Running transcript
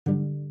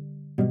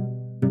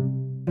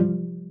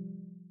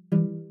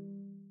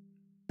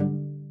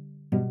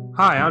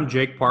Hi, I'm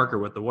Jake Parker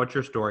with the What's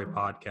Your Story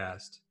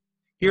podcast.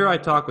 Here I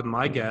talk with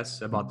my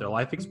guests about their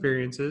life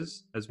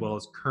experiences, as well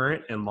as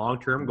current and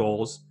long-term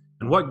goals,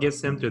 and what gets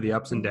them through the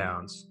ups and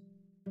downs.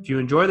 If you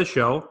enjoy the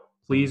show,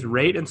 please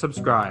rate and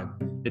subscribe.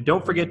 And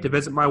don't forget to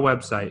visit my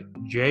website,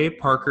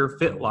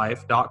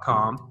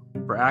 jparkerfitlife.com,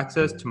 for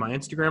access to my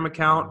Instagram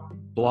account,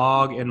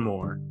 blog, and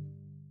more.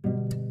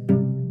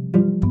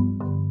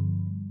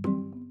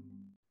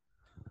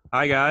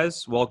 Hi,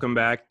 guys. Welcome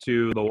back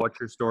to the What's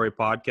Your Story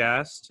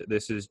podcast.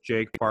 This is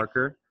Jake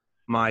Parker.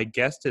 My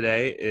guest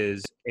today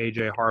is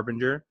AJ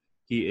Harbinger.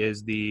 He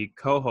is the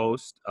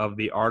co-host of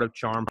the Art of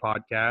Charm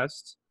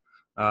podcast.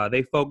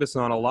 They focus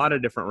on a lot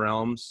of different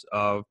realms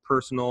of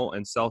personal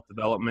and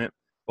self-development,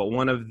 but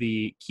one of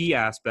the key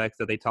aspects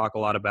that they talk a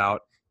lot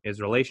about is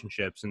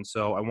relationships. And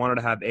so I wanted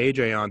to have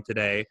AJ on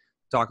today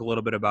to talk a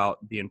little bit about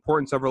the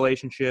importance of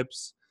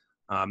relationships,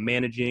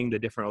 managing the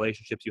different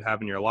relationships you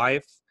have in your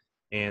life,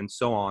 and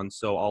so on.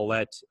 So I'll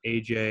let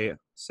AJ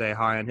say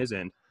hi on his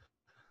end.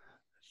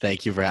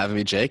 Thank you for having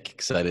me, Jake.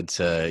 Excited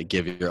to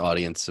give your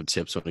audience some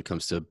tips when it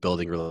comes to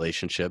building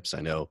relationships.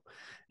 I know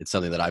it's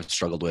something that I've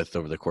struggled with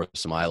over the course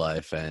of my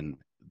life, and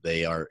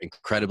they are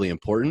incredibly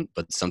important,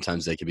 but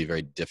sometimes they can be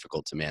very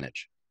difficult to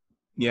manage.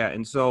 Yeah,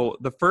 and so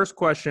the first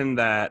question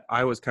that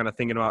I was kind of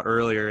thinking about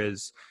earlier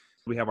is,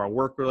 we have our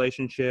work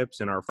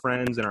relationships and our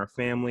friends and our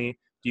family.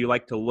 Do you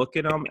like to look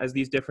at them as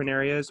these different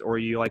areas, or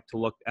you like to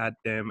look at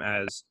them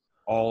as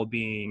all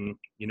being,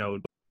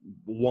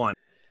 one?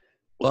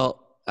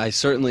 Well, I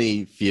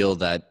certainly feel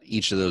that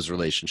each of those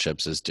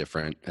relationships is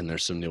different and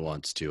there's some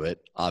nuance to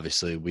it.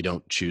 Obviously, we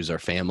don't choose our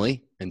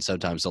family, and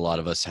sometimes a lot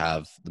of us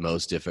have the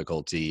most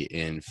difficulty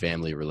in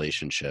family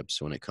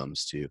relationships when it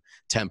comes to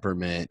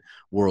temperament,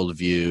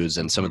 worldviews,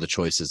 and some of the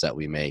choices that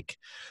we make.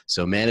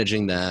 So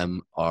managing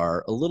them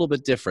are a little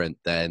bit different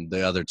than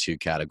the other two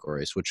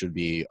categories, which would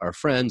be our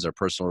friends, our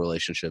personal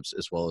relationships,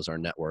 as well as our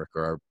network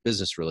or our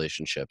business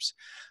relationships.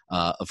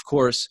 Of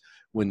course,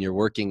 when you're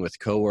working with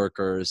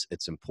coworkers,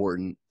 it's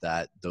important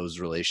that those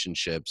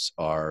relationships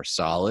are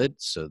solid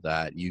so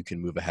that you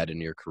can move ahead in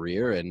your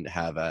career and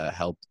have a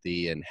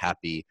healthy and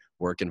happy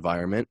work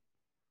environment.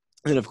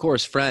 And of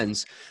course,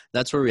 friends,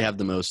 that's where we have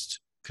the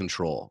most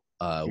control,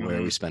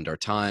 where we spend our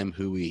time,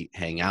 who we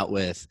hang out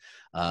with.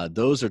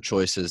 Those are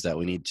choices that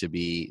we need to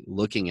be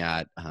looking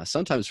at,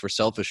 sometimes for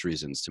selfish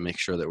reasons, to make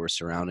sure that we're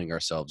surrounding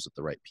ourselves with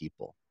the right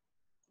people.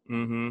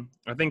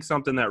 I think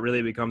something that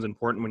really becomes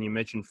important when you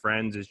mention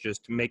friends is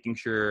just making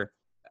sure,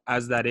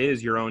 as that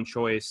is your own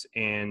choice,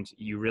 and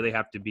you really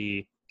have to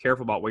be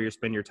careful about where you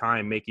spend your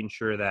time, making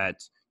sure that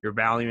you're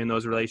valuing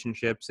those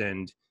relationships.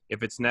 And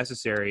if it's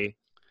necessary,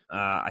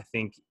 I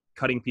think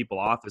cutting people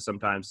off is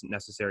sometimes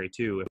necessary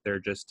too. If they're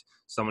just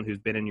someone who's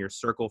been in your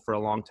circle for a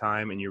long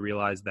time and you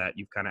realize that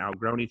you've kind of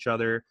outgrown each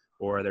other,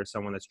 or there's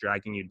someone that's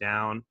dragging you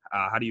down,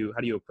 how do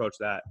you approach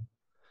that?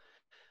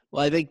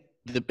 Well, I think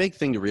the big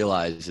thing to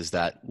realize is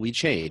that we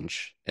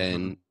change.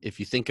 And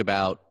if you think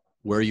about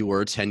where you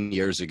were 10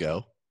 years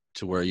ago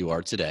to where you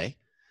are today,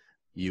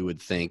 you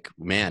would think,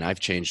 man,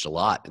 I've changed a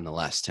lot in the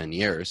last 10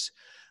 years.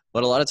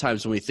 But a lot of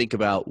times when we think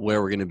about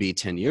where we're going to be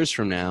 10 years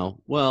from now,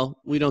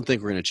 well, we don't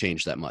think we're going to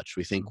change that much.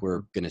 We think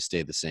we're going to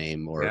stay the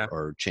same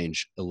or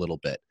change a little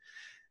bit.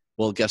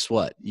 Well, guess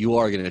what? You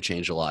are going to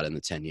change a lot in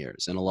the 10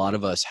 years. And a lot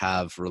of us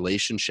have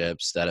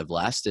relationships that have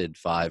lasted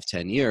 5,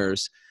 10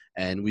 years,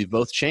 and we've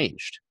both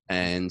changed.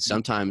 And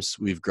sometimes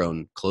we've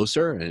grown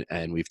closer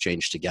and we've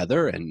changed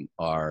together, and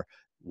our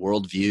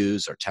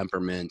worldviews, our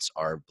temperaments,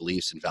 our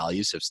beliefs and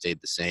values have stayed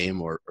the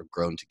same or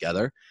grown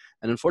together.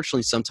 And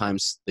unfortunately,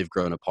 sometimes they've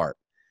grown apart.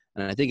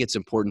 And I think it's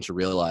important to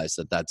realize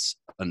that that's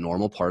a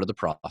normal part of the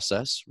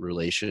process.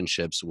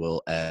 Relationships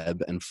will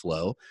ebb and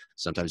flow.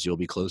 Sometimes you'll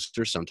be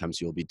closer, sometimes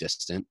you'll be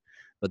distant.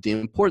 But the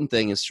important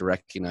thing is to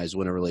recognize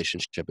when a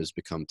relationship has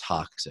become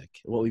toxic.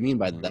 What we mean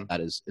by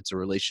that is it's a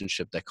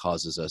relationship that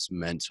causes us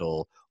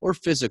mental or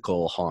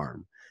physical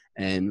harm.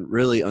 And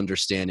really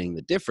understanding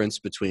the difference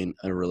between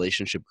a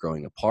relationship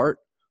growing apart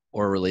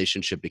or a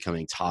relationship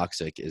becoming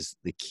toxic is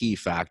the key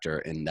factor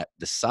in that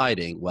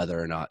deciding whether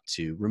or not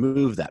to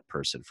remove that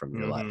person from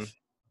your life.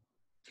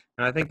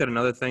 And I think that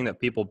another thing that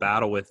people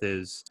battle with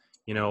is,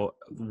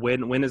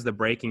 when is the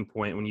breaking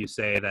point when you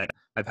say that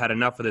I've had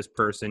enough of this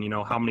person?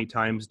 How many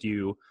times do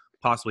you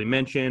possibly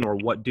mention, or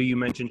what do you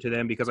mention to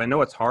them? Because I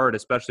know it's hard,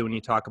 especially when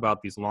you talk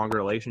about these longer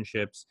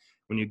relationships,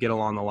 when you get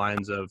along the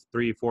lines of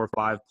 3, 4,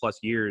 5+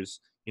 years,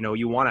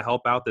 you want to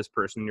help out this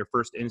person. Your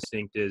first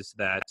instinct is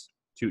that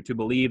to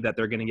believe that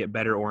they're going to get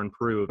better or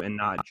improve, and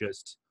not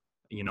just,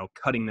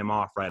 cutting them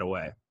off right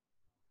away.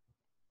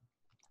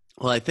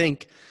 Well, I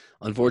think,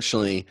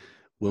 unfortunately,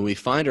 when we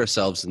find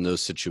ourselves in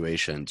those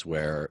situations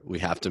where we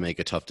have to make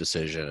a tough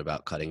decision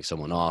about cutting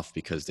someone off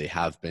because they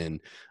have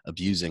been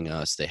abusing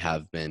us, they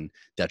have been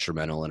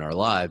detrimental in our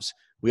lives,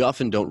 we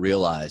often don't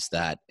realize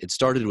that it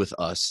started with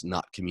us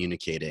not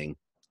communicating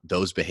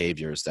those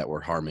behaviors that were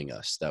harming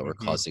us, that were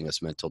causing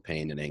us mental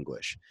pain and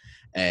anguish.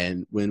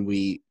 And when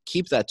we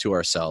keep that to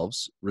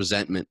ourselves,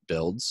 resentment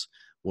builds.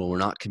 when we're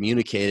not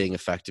communicating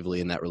effectively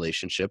in that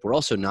relationship, we're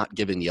also not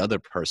giving the other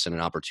person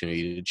an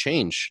opportunity to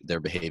change their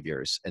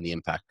behaviors and the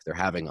impact they're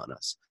having on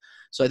us.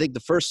 So I think the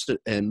first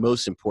and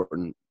most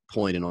important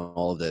point in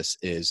all of this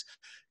is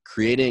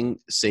creating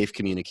safe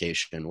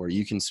communication where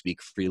you can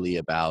speak freely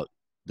about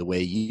the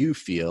way you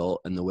feel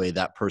and the way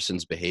that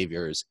person's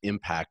behaviors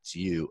impact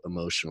you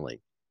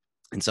emotionally.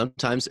 And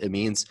sometimes it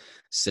means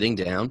sitting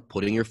down,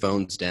 putting your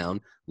phones down,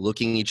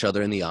 looking each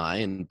other in the eye,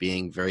 and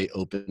being very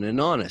open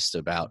and honest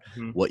about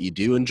Mhm. what you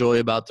do enjoy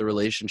about the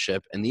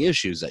relationship and the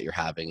issues that you're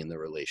having in the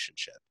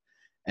relationship.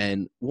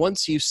 And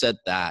once you set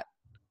that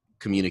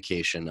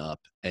communication up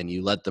and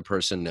you let the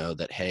person know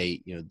that,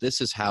 hey,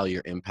 this is how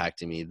you're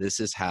impacting me, this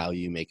is how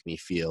you make me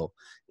feel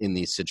in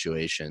these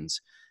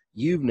situations,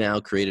 you've now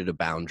created a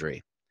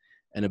boundary.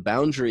 And a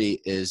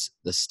boundary is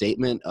the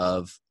statement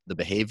of the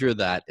behavior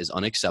that is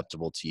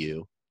unacceptable to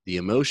you, the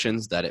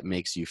emotions that it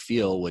makes you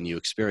feel when you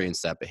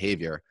experience that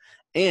behavior,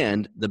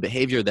 and the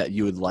behavior that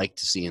you would like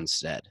to see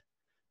instead.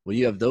 When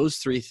you have those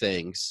three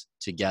things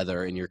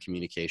together in your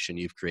communication,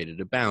 you've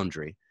created a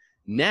boundary.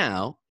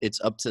 Now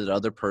it's up to the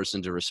other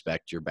person to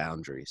respect your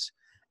boundaries.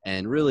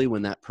 And really,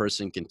 when that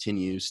person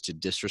continues to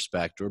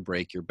disrespect or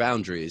break your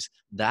boundaries,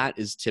 that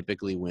is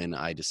typically when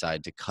I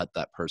decide to cut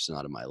that person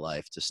out of my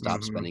life, to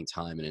stop Mhm. spending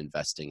time and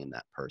investing in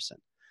that person.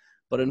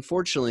 But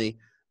unfortunately,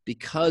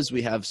 because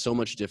we have so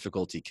much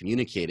difficulty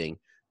communicating,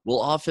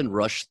 we'll often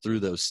rush through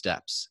those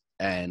steps.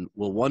 And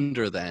we'll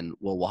wonder then,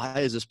 well, why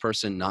is this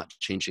person not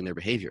changing their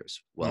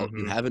behaviors? Well,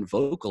 you Mhm. haven't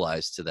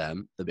vocalized to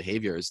them the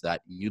behaviors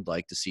that you'd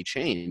like to see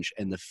change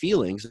and the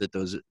feelings that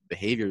those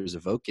behaviors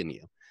evoke in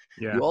you.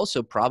 Yeah. You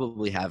also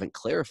probably haven't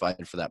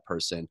clarified for that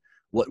person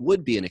what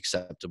would be an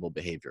acceptable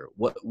behavior,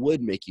 what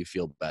would make you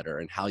feel better,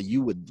 and how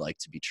you would like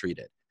to be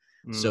treated.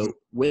 Mhm. So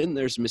when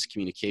there's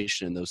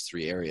miscommunication in those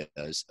three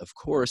areas, of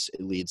course,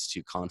 it leads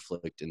to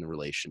conflict in the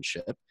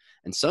relationship.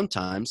 And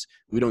sometimes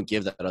we don't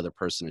give that other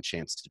person a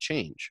chance to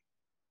change.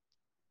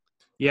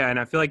 Yeah, and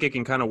I feel like it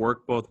can kind of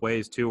work both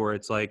ways too, where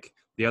it's like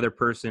the other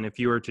person, if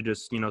you were to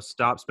just,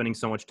 stop spending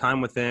so much time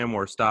with them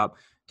or stop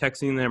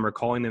texting them or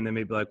calling them, they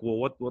may be like, well,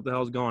 what the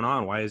hell's going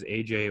on? Why is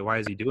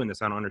he doing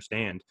this? I don't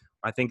understand.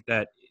 I think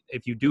that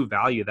if you do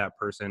value that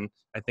person,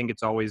 I think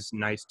it's always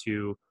nice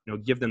to,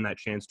 give them that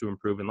chance to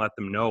improve and let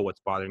them know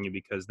what's bothering you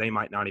because they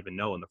might not even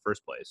know in the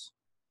first place.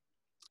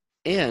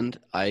 And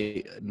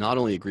I not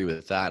only agree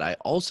with that, I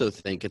also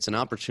think it's an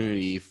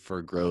opportunity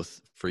for growth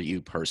for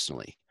you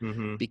personally.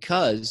 Mm-hmm.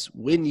 Because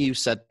when you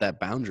set that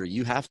boundary,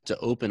 you have to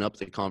open up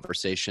the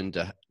conversation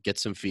to get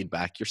some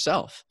feedback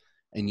yourself.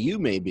 And you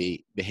may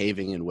be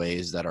behaving in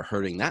ways that are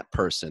hurting that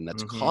person,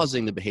 that's Mm-hmm.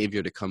 causing the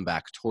behavior to come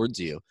back towards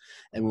you.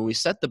 And when we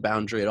set the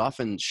boundary, it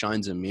often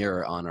shines a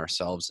mirror on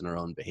ourselves and our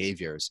own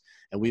behaviors.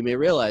 And we may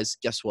realize,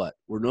 guess what?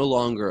 We're no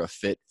longer a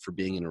fit for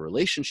being in a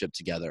relationship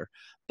together.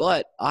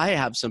 But I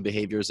have some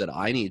behaviors that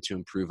I need to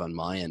improve on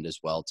my end as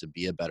well to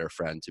be a better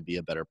friend, to be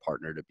a better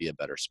partner, to be a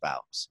better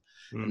spouse.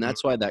 And Mm-hmm.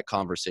 that's why that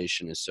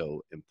conversation is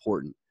so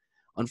important.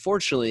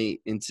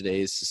 Unfortunately, in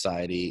today's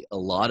society, a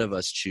lot of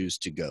us choose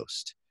to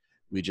ghost.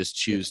 We just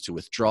choose to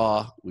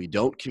withdraw. We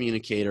don't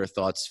communicate our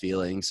thoughts,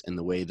 feelings, and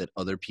the way that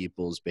other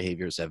people's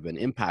behaviors have been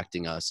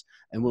impacting us.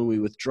 And when we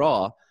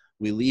withdraw,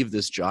 we leave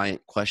this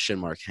giant question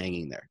mark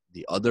hanging there.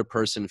 The other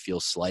person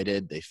feels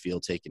slighted. They feel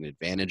taken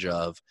advantage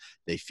of.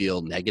 They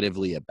feel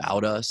negatively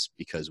about us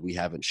because we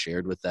haven't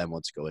shared with them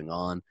what's going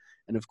on.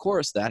 And of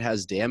course, that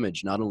has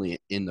damage not only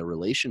in the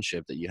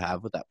relationship that you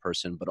have with that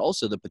person, but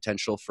also the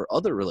potential for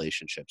other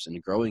relationships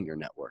and growing your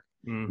network.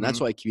 And Mm-hmm. that's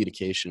why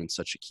communication is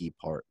such a key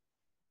part.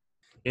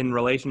 In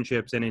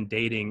relationships and in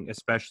dating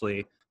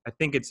especially, I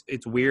think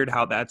it's weird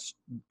how that's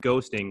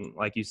ghosting,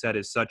 like you said,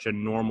 is such a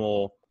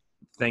normal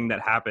thing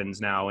that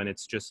happens now, and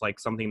it's just like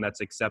something that's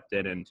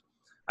accepted. And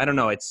I don't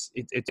know, it's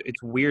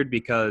weird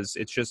because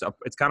it's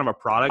kind of a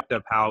product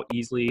of how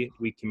easily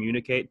we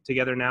communicate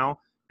together now.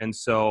 And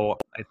so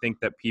I think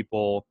that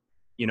people,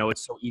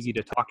 it's so easy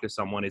to talk to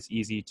someone, it's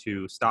easy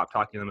to stop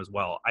talking to them as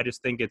well. I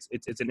just think it's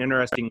an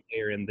interesting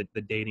layer in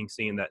the dating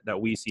scene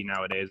that we see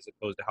nowadays as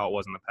opposed to how it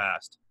was in the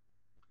past.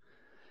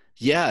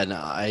 Yeah, and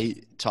I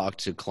talk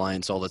to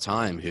clients all the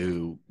time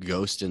who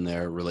ghost in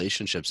their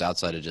relationships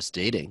outside of just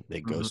dating. They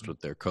ghost Hmm. with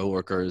their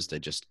coworkers, they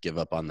just give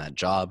up on that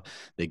job.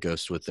 They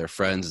ghost with their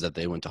friends that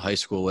they went to high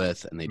school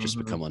with, and they just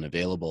Hmm. become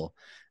unavailable.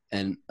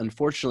 And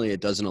unfortunately, it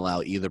doesn't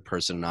allow either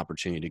person an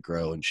opportunity to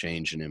grow and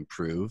change and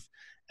improve.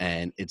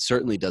 And it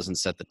certainly doesn't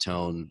set the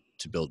tone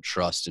to build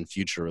trust in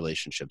future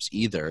relationships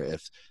either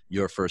if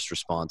your first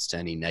response to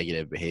any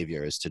negative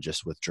behavior is to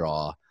just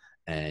withdraw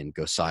and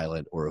go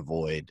silent or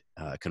avoid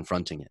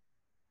confronting it.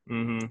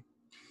 Hmm.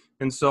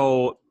 And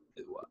so,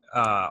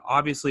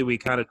 obviously, we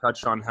kind of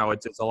touched on how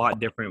it's a lot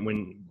different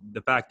when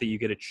the fact that you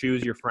get to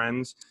choose your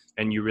friends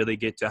and you really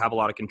get to have a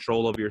lot of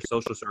control over your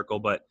social circle.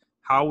 But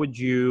how would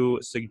you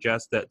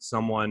suggest that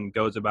someone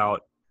goes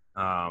about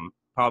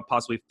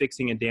possibly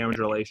fixing a damaged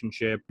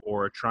relationship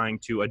or trying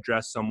to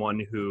address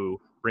someone who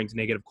brings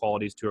negative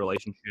qualities to a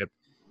relationship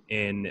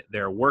in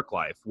their work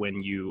life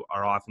when you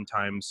are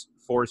oftentimes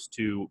forced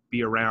to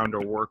be around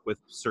or work with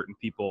certain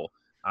people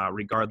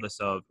regardless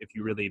of if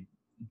you really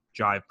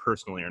jive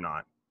personally or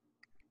not?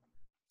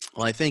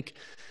 Well, I think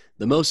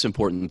the most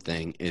important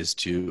thing is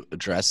to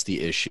address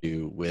the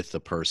issue with the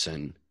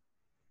person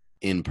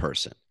in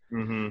person.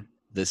 Mm-hmm.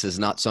 This is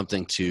not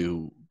something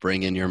to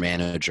bring in your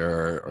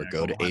manager or Yeah,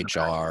 go go behind the to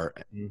back. HR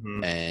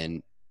Mm-hmm.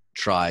 and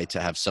try to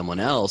have someone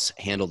else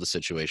handle the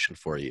situation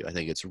for you. I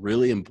think it's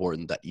really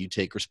important that you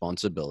take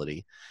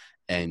responsibility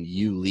and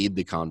you lead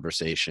the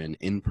conversation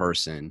in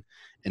person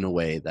in a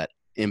way that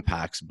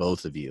impacts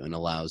both of you and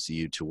allows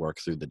you to work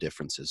through the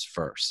differences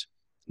first.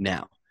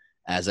 Now,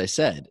 as I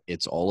said,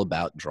 it's all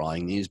about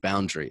drawing these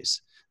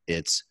boundaries.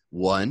 It's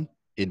one,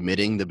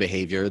 admitting the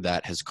behavior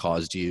that has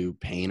caused you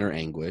pain or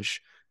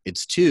anguish.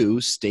 It's two,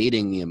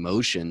 stating the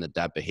emotion that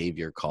that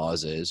behavior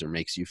causes or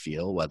makes you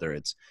feel, whether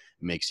it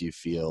makes you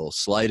feel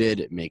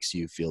slighted, it makes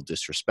you feel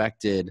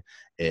disrespected,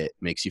 it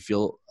makes you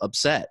feel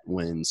upset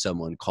when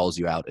someone calls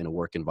you out in a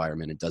work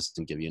environment and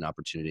doesn't give you an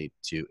opportunity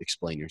to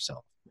explain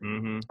yourself.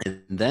 Mm-hmm.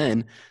 And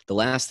then the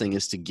last thing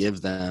is to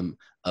give them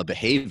a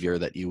behavior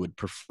that you would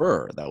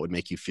prefer, that would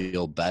make you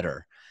feel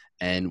better.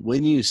 And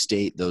when you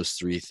state those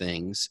three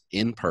things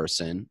in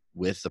person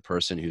with the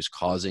person who's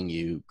causing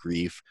you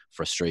grief,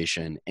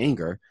 frustration,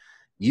 anger,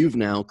 you've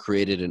now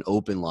created an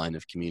open line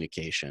of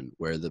communication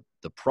where the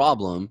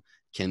problem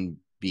can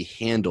be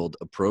handled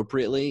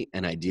appropriately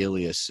and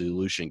ideally a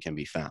solution can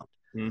be found.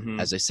 Mm-hmm.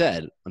 As I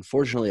said,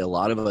 unfortunately, a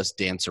lot of us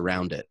dance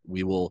around it.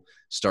 We will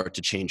start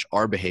to change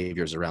our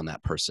behaviors around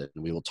that person.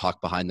 We will talk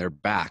behind their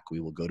back. We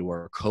will go to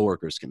our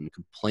coworkers and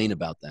complain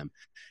about them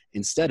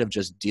instead of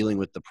just dealing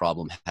with the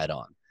problem head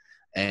on.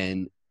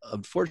 And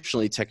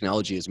unfortunately,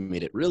 technology has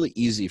made it really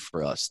easy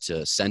for us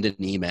to send an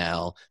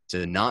email,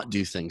 to not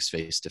do things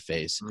face to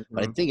face.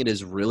 But I Mm-hmm. think it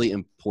is really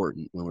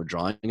important when we're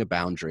drawing a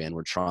boundary and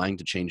we're trying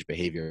to change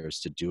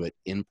behaviors to do it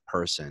in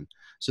person.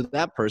 So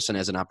that person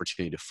has an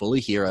opportunity to fully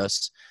hear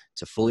us,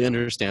 to fully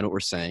understand what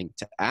we're saying,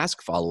 to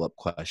ask follow-up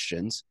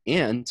questions,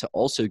 and to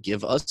also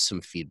give us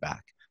some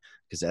feedback.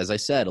 Because as I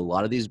said, a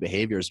lot of these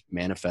behaviors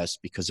manifest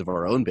because of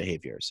our own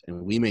behaviors,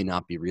 and we may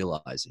not be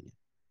realizing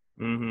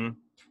it. Mm-hmm.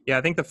 Yeah,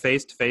 I think the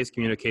face-to-face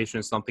communication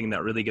is something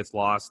that really gets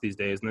lost these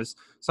days. And this is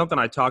something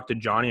I talked to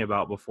Johnny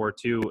about before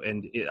too.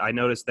 And I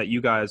noticed that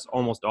you guys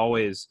almost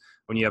always,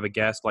 when you have a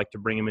guest, like to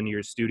bring him into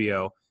your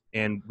studio.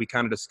 And we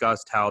kind of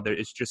discussed how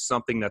it's just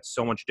something that's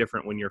so much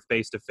different when you're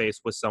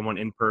face-to-face with someone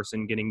in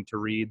person, getting to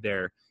read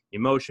their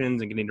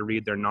emotions and getting to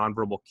read their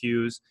nonverbal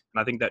cues.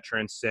 And I think that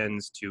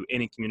transcends to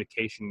any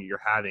communication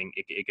you're having.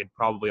 It could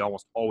probably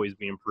almost always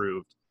be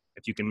improved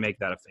if you can make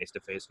that a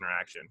face-to-face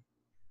interaction.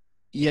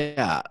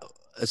 Yeah,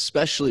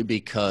 especially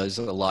because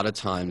a lot of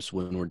times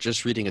when we're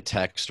just reading a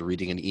text or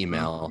reading an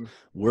email, Mhm.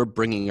 we're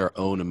bringing our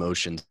own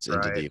emotions into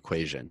Right. the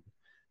equation.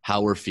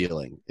 How we're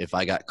feeling. If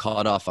I got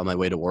caught off on my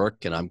way to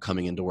work and I'm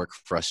coming into work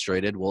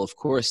frustrated, well, of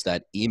course,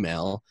 that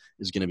email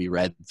is going to be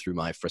read through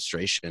my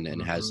frustration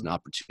and has Mhm. an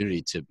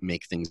opportunity to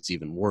make things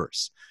even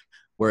worse.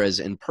 Whereas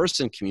in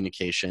person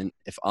communication,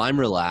 if I'm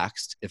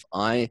relaxed, if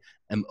I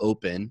am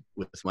open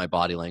with my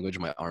body language,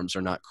 my arms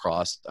are not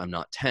crossed, I'm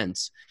not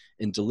tense,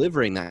 in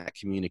delivering that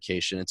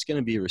communication, it's going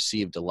to be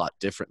received a lot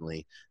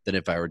differently than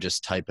if I were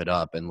just type it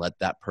up and let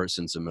that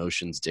person's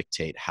emotions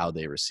dictate how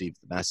they receive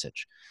the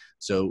message.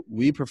 So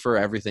we prefer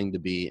everything to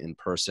be in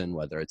person,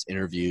 whether it's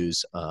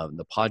interviews,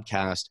 the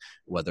podcast,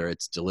 whether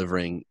it's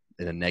delivering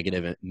a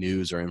negative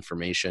news or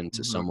information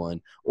to Mhm.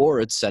 someone, or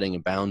it's setting a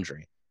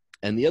boundary.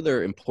 And the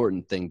other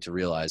important thing to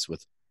realize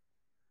with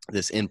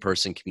this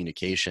in-person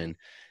communication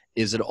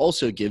is it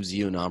also gives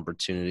you an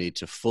opportunity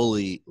to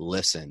fully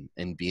listen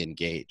and be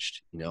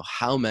engaged. You know,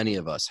 how many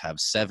of us have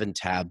 7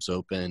 tabs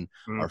open,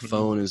 our Mhm.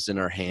 phone is in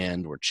our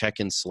hand, we're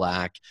checking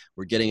Slack,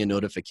 we're getting a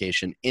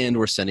notification, and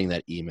we're sending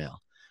that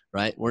email,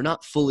 right? We're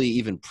not fully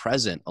even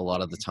present a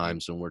lot of the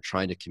times when we're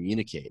trying to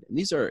communicate. And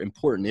these are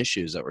important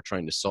issues that we're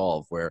trying to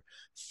solve where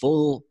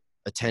full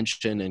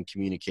attention and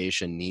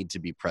communication need to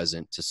be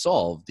present to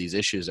solve these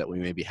issues that we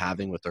may be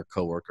having with our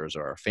coworkers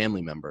or our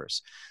family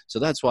members. So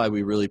that's why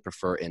we really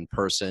prefer in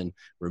person,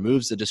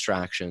 removes the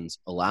distractions,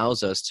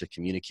 allows us to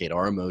communicate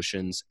our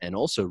emotions and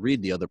also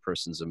read the other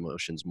person's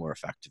emotions more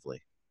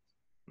effectively.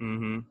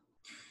 Mhm.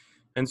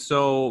 And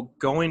so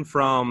going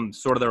from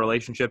sort of the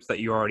relationships that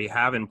you already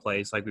have in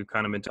place, like we've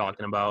kind of been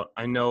talking about,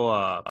 I know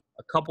a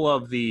couple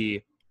of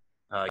the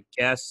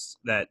guests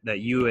that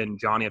you and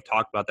Johnny have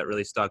talked about that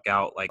really stuck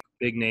out, like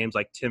big names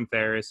like Tim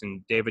Ferriss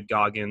and David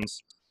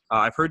Goggins.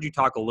 I've heard you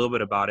talk a little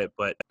bit about it,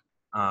 but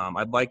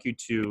I'd like you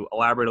to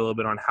elaborate a little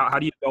bit on how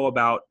do you go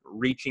about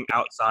reaching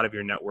outside of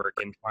your network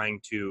and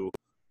trying to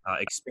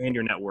expand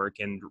your network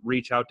and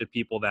reach out to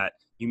people that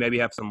you maybe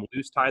have some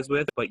loose ties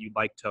with, but you'd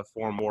like to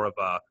form more of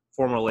a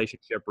formal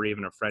relationship or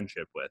even a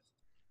friendship with.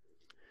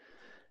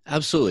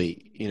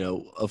 Absolutely. You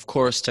know, of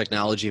course,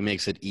 technology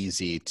makes it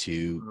easy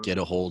to Mhm. get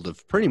a hold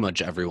of pretty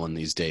much everyone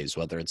these days,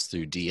 whether it's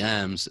through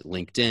DMs,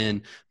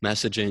 LinkedIn,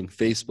 messaging,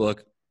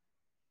 Facebook,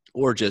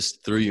 or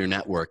just through your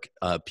network,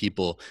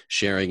 people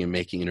sharing and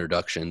making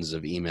introductions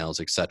of emails,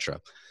 etc.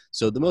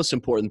 So the most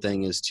important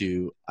thing is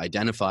to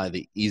identify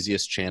the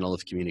easiest channel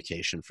of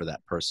communication for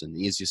that person,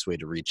 the easiest way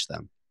to reach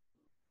them.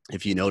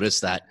 If you notice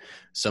that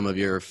some of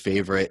your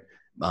favorite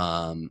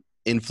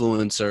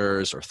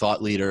influencers or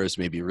thought leaders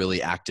may be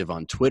really active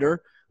on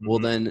Twitter, well,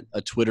 then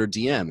a Twitter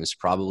DM is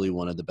probably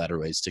one of the better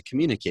ways to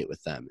communicate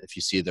with them. If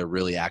you see they're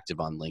really active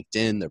on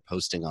LinkedIn, they're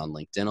posting on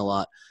LinkedIn a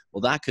lot, well,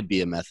 that could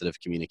be a method of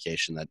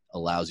communication that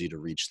allows you to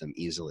reach them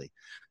easily.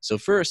 So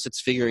first, it's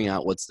figuring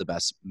out what's the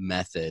best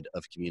method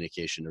of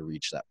communication to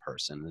reach that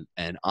person.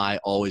 And I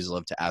always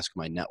love to ask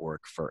my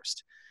network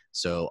first.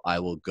 So I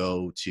will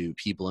go to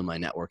people in my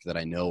network that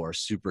I know are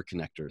super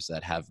connectors,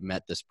 that have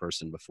met this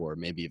person before,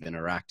 maybe have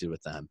interacted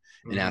with them,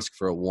 and ask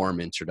for a warm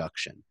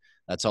introduction.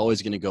 That's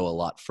always going to go a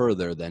lot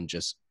further than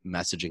just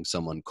messaging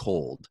someone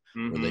cold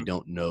where they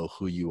don't know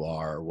who you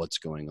are or what's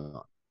going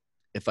on.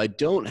 If I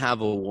don't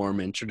have a warm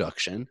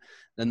introduction,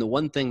 then the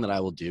one thing that I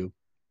will do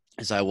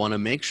is I want to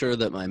make sure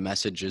that my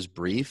message is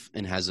brief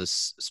and has a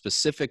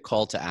specific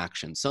call to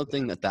action,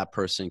 something that that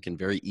person can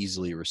very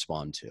easily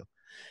respond to.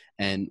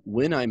 And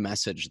when I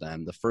message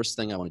them, the first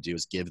thing I want to do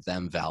is give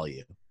them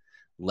value.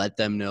 Let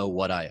them know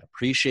what I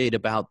appreciate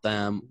about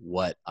them,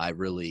 what I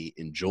really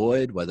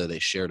enjoyed, whether they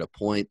shared a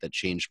point that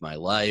changed my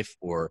life,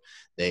 or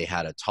they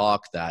had a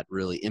talk that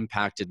really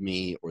impacted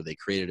me, or they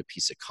created a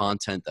piece of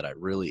content that I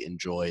really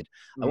enjoyed.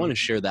 I want to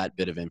share that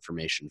bit of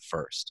information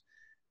first.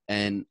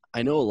 And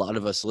I know a lot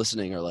of us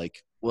listening are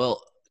like,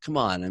 well, come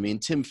on. I mean,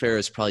 Tim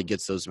Ferriss probably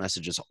gets those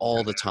messages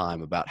all the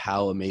time about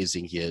how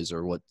amazing he is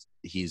or what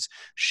he's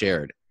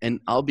shared.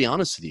 And I'll be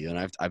honest with you,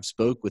 and I've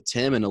spoke with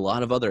Tim and a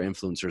lot of other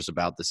influencers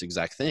about this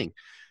exact thing.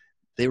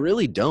 They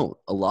really don't.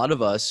 A lot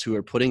of us who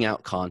are putting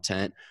out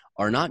content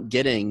are not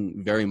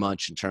getting very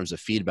much in terms of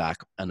feedback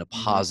in a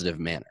positive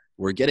manner.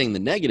 We're getting the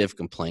negative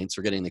complaints.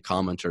 We're getting the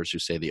commenters who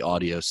say the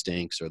audio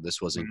stinks or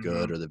this wasn't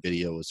good or the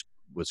video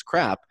was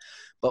crap,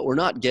 but we're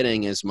not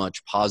getting as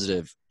much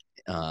positive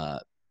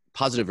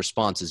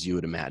response as you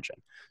would imagine.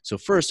 So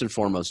first and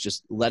foremost,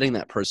 just letting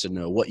that person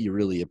know what you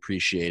really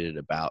appreciated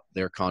about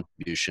their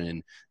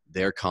contribution,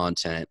 their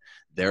content,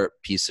 their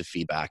piece of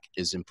feedback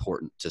is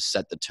important to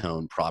set the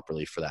tone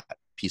properly for that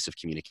piece of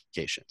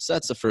communication. So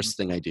that's the first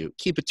thing I do.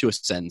 Keep it to a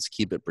sentence,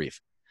 keep it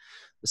brief.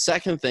 The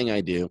second thing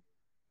I do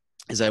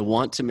is I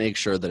want to make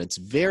sure that it's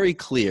very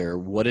clear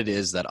what it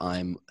is that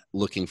I'm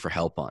looking for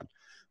help on.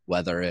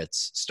 Whether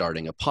it's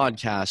starting a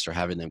podcast or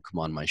having them come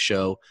on my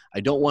show, I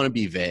don't want to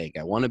be vague.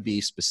 I want to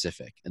be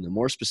specific. And the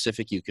more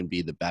specific you can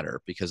be, the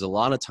better. Because a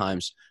lot of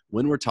times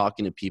when we're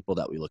talking to people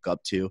that we look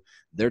up to,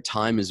 their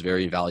time is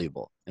very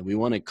valuable. And we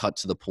want to cut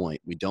to the point.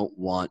 We don't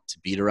want to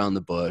beat around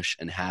the bush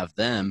and have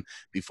them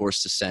be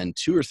forced to send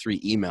 2 or 3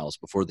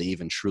 emails before they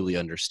even truly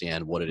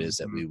understand what it is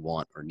that we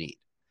want or need.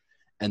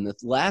 And the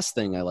last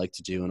thing I like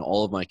to do in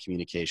all of my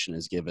communication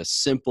is give a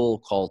simple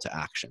call to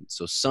action.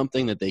 So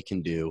something that they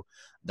can do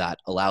that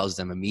allows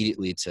them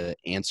immediately to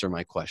answer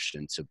my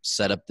question, to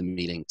set up the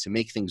meeting, to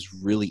make things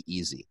really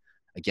easy.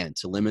 Again,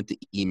 to limit the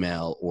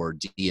email or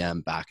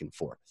DM back and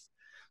forth.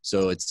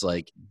 So it's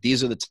like,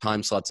 these are the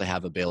time slots I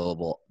have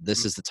available.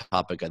 This is the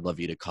topic I'd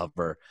love you to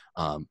cover.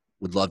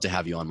 Would love to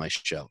have you on my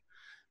show.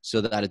 So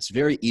that it's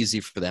very easy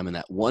for them in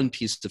that one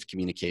piece of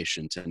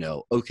communication to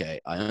know, okay,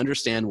 I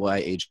understand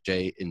why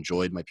AJ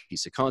enjoyed my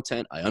piece of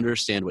content. I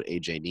understand what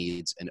AJ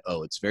needs. And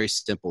it's very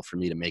simple for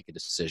me to make a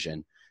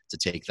decision to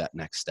take that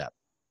next step.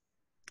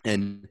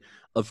 And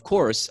of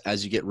course,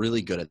 as you get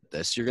really good at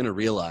this, you're going to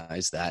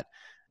realize that,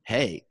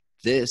 hey,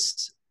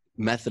 this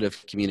method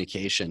of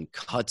communication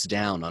cuts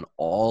down on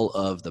all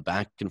of the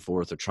back and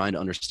forth or trying to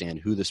understand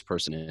who this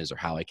person is or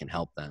how I can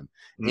help them.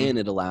 And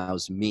it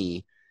allows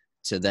me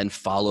to then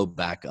follow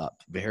back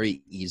up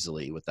very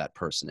easily with that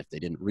person. If they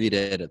didn't read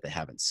it, if they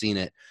haven't seen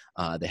it,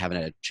 they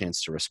haven't had a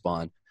chance to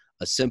respond,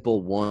 a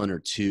simple 1 or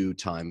 2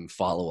 time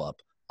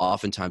follow-up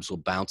oftentimes will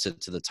bounce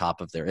it to the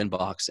top of their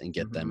inbox and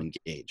get them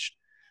engaged.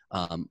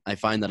 I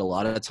find that a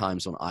lot of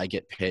times when I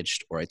get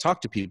pitched or I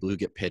talk to people who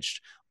get pitched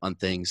on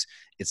things,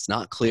 it's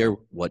not clear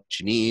what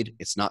you need.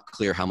 It's not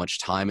clear how much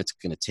time it's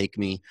going to take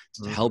me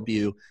to help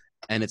you.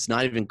 And it's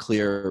not even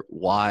clear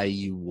why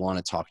you want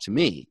to talk to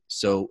me.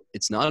 So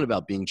it's not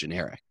about being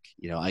generic.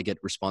 You know, I get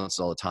responses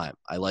all the time.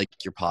 I like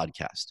your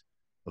podcast.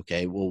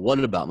 Okay, well, what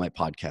about my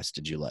podcast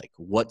did you like?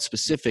 What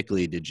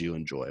specifically did you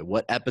enjoy?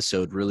 What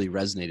episode really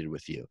resonated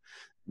with you?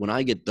 When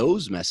I get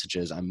those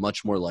messages, I'm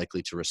much more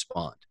likely to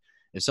respond.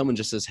 If someone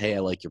just says, hey, I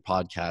like your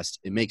podcast,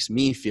 it makes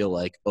me feel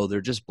like,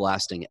 they're just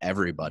blasting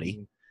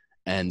everybody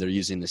and they're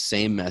using the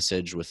same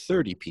message with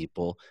 30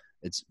 people.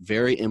 It's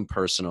very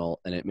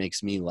impersonal and it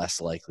makes me less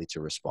likely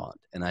to respond.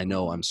 And I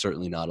know I'm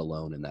certainly not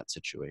alone in that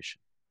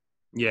situation.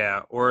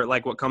 Yeah. Or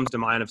like what comes to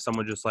mind if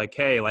someone just like,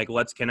 hey, like,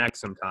 let's connect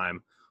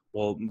sometime.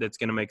 Well, that's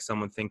going to make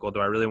someone think, well, do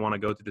I really want to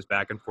go through this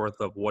back and forth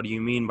of what do you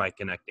mean by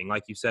connecting?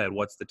 Like you said,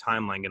 what's the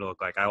timeline going to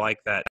look like? I like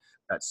that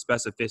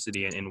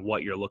specificity in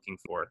what you're looking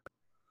for.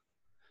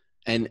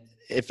 And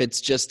if it's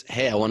just,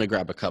 hey, I want to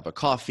grab a cup of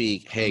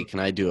coffee. Hey,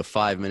 can I do a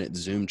 5-minute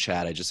Zoom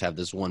chat? I just have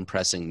this one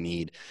pressing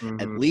need.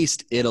 At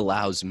least it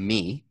allows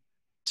me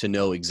to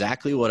know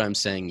exactly what I'm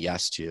saying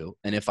yes to.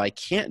 And if I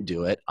can't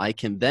do it, I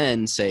can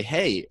then say,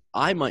 hey,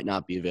 I might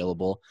not be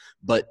available,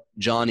 but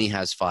Johnny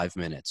has 5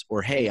 minutes.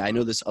 Or, hey, I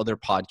know this other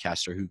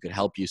podcaster who could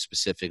help you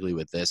specifically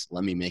with this.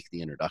 Let me make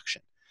the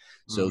introduction.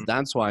 So Mhm.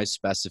 that's why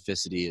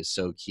specificity is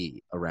so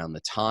key around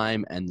the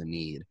time and the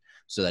need,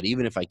 so that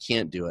even if I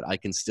can't do it, I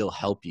can still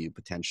help you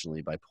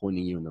potentially by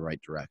pointing you in the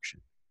right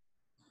direction.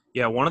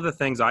 Yeah, one of the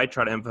things I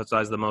try to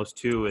emphasize the most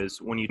too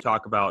is when you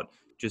talk about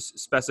just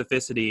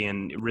specificity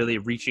and really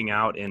reaching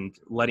out and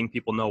letting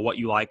people know what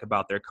you like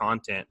about their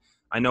content.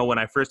 I know when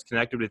I first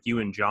connected with you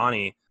and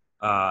Johnny,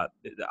 I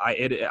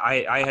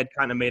had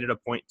kind of made it a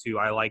point to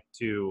I like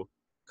to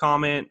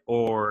comment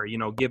or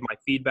give my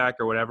feedback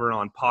or whatever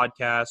on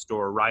podcasts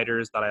or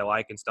writers that I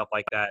like and stuff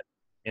like that.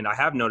 And I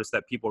have noticed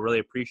that people really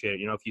appreciate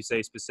it. If you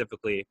say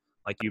specifically,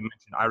 like you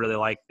mentioned, I really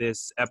like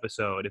this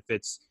episode. If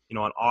it's an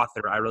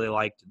author, I really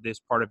liked this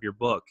part of your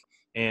bok.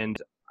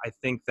 And I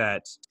think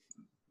that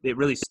it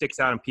really sticks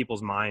out in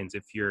people's minds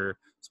if you're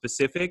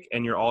specific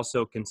and you're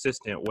also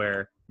consistent,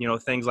 where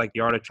things like the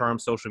Art of Charm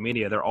social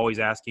media, they're always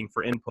asking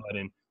for input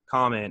and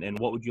comment and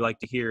what would you like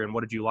to hear and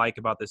what did you like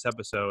about this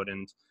episode.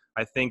 And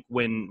I think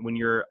when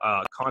you're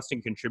a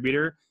constant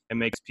contributor, it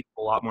makes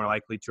people a lot more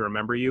likely to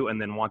remember you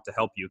and then want to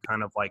help you,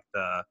 kind of like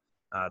the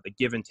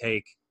give and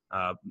take,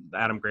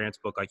 Adam Grant's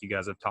book, like you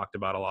guys have talked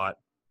about a lot.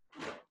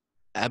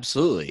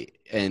 Absolutely.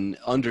 And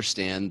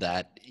understand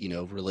that,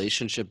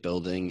 relationship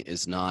building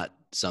is not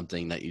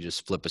something that you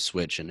just flip a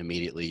switch and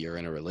immediately you're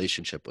in a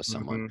relationship with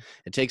someone. Mm-hmm.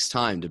 It takes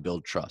time to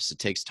build trust. It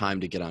takes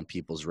time to get on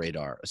people's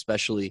radar,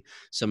 especially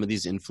some of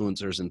these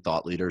influencers and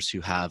thought leaders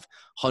who have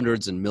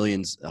hundreds and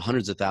millions,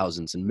 hundreds of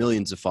thousands and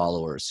millions of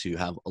followers, who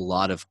have a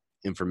lot of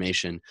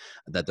information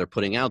that they're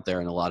putting out there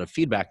and a lot of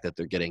feedback that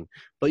they're getting.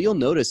 But you'll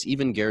notice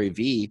even Gary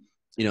Vee,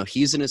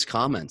 he's in his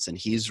comments and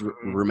he's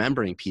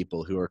remembering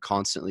people who are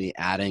constantly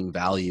adding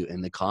value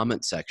in the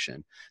comment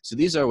section. So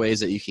these are ways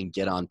that you can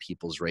get on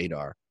people's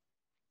radar.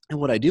 And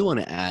what I do want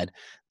to add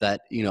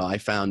that, I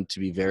found to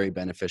be very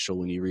beneficial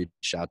when you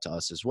reach out to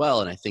us as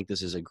well, and I think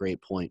this is a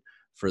great point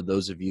for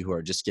those of you who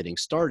are just getting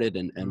started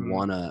and Mm-hmm.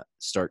 want to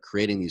start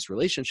creating these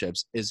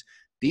relationships, is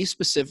be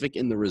specific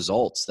in the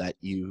results that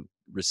you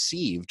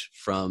received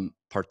from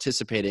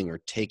participating or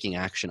taking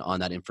action on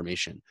that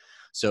information.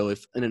 So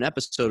if in an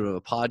episode of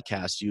a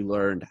podcast you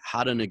learned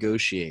how to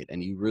negotiate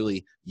and you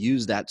really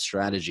use that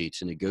strategy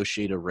to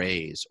negotiate a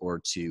raise or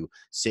to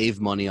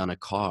save money on a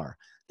car,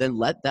 then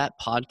let that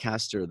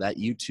podcaster, that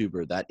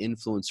YouTuber, that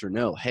influencer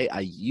know, hey,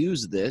 I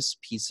use this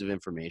piece of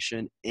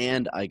information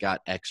and I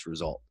got X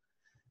result.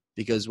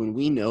 Because when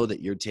we know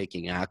that you're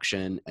taking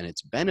action and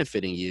it's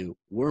benefiting you,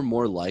 we're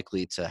more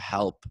likely to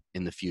help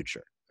in the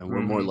future. And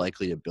we're more Mm-hmm.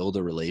 likely to build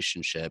a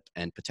relationship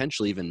and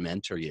potentially even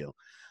mentor you.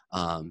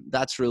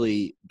 That's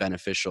really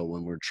beneficial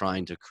when we're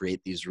trying to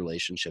create these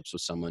relationships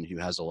with someone who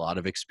has a lot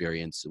of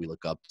experience that we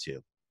look up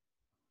to.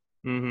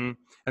 Mm-hmm.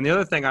 And the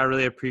other thing I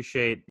really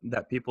appreciate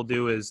that people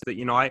do is that,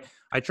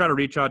 I try to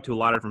reach out to a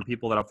lot of different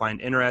people that I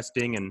find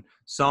interesting, and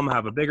some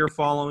have a bigger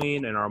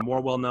following and are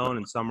more well-known,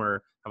 and some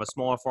have a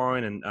smaller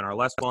following and are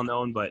less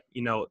well-known. But,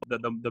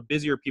 the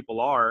busier people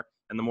are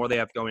and the more they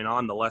have going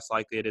on, the less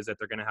likely it is that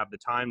they're going to have the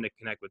time to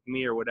connect with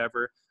me or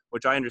whatever,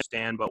 which I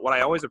understand. But what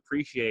I always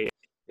appreciate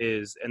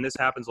is, and this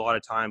happens a lot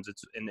of times,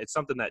 it's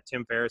something that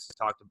Tim Ferriss has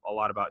talked a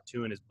lot about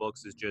too in his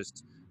books, is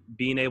just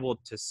being able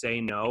to say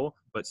no,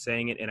 but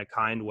saying it in a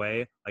kind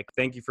way. Like,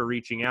 thank you for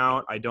reaching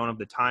out. I don't have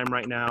the time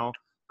right now.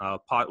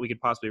 We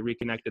could possibly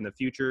reconnect in the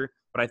future.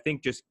 But I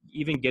think just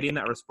even getting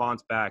that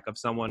response back of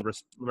someone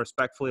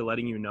respectfully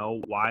letting you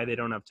know why they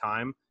don't have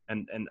time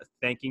and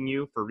thanking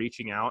you for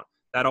reaching out,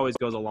 that always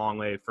goes a long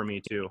way for me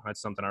too.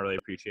 That's something I really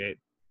appreciate.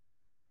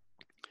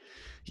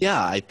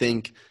 Yeah, I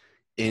think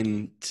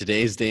in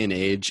today's day and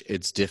age,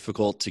 it's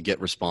difficult to get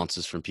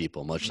responses from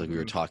people, much like we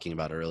were Mm-hmm. talking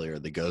about earlier,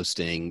 the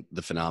ghosting,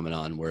 the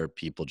phenomenon where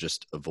people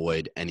just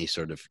avoid any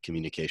sort of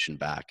communication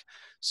back.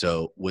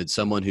 So when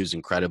someone who's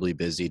incredibly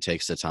busy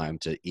takes the time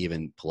to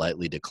even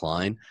politely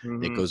decline, it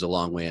Mm-hmm. goes a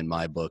long way in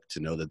my book to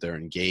know that they're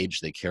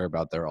engaged, they care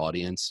about their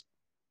audience,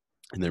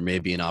 and there may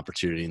be an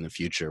opportunity in the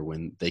future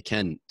when they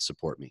can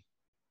support me.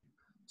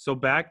 So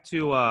back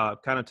to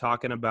kind of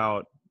talking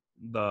about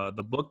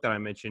the book that I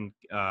mentioned,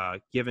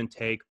 Give and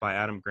Take by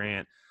Adam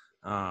Grant.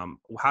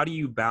 How do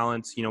you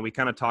balance? We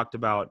kind of talked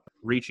about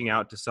reaching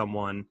out to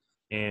someone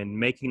and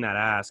making that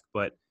ask,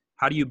 but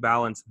how do you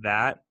balance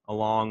that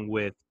along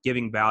with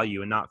giving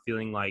value and not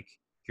feeling like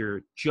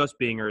you're just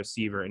being a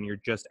receiver and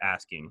you're just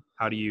asking?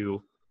 How do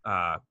you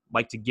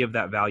like to give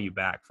that value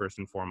back first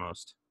and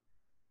foremost?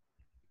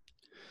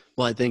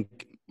 Well, I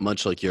think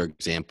much like your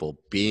example,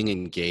 being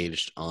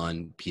engaged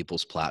on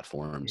people's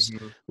platforms,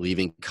 Mm-hmm.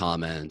 leaving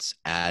comments,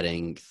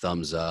 adding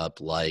thumbs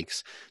up,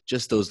 likes,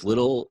 just those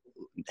little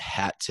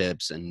hat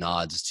tips and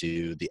nods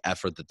to the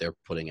effort that they're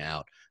putting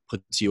out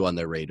puts you on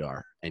their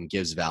radar and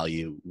gives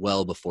value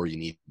well before you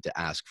need to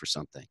ask for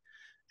something.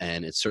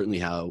 And it's certainly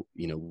how,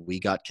 we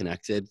got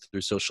connected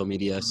through social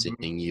media. Mhm.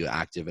 Seeing you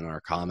active in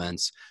our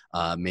comments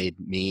made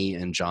me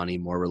and Johnny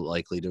more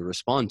likely to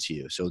respond to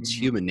you. So it's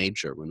Mhm. human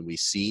nature. When we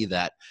see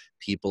that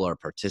people are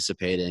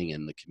participating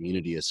and the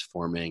community is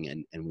forming,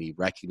 and we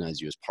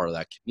recognize you as part of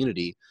that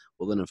community,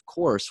 well, then of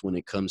course, when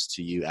it comes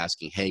to you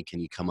asking, hey, can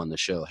you come on the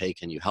show? Hey,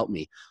 can you help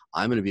me?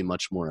 I'm going to be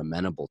much more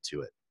amenable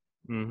to it.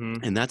 Mhm.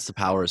 And that's the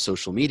power of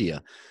social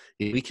media.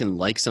 We can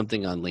like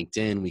something on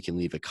LinkedIn, we can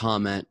leave a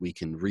comment, we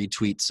can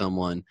retweet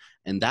someone,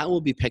 and that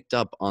will be picked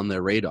up on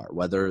their radar,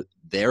 whether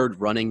they're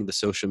running the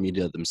social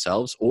media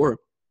themselves or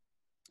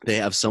they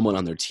have someone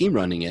on their team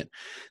running it.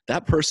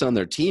 That person on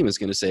their team is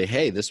going to say,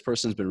 hey, this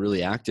person's been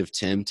really active,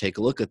 Tim, take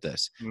a look at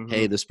this. Mhm.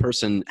 Hey, this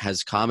person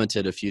has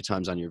commented a few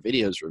times on your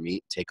videos,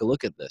 Ramit, take a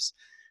look at this.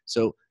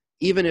 So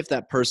even if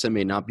that person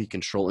may not be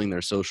controlling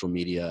their social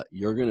media,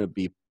 you're going to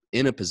be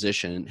in a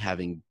position,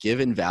 having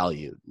given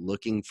value,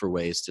 looking for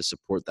ways to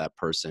support that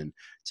person,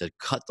 to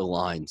cut the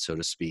line, so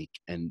to speak,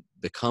 and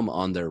become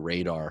on their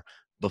radar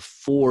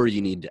before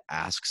you need to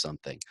ask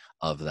something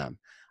of them.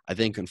 I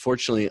think,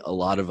 unfortunately, a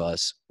lot of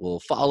us will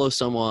follow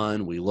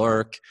someone, we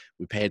lurk,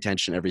 we pay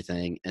attention to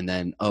everything, and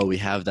then, oh, we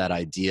have that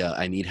idea,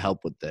 I need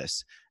help with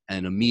this.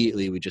 And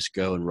immediately we just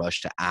go and rush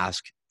to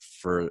ask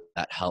for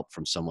that help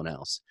from someone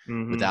else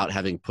Mhm. without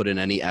having put in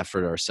any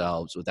effort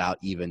ourselves, without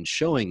even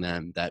showing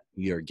them that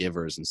we are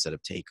givers instead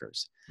of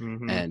takers.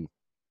 Mhm. And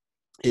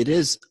it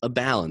is a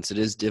balance. It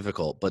is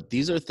difficult, but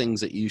these are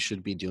things that you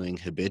should be doing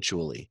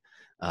habitually.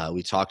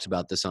 We talked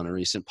about this on a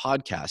recent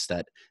podcast,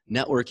 that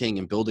networking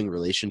and building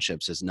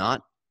relationships is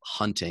not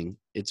hunting,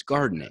 it's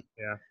gardening.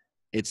 Yeah.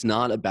 It's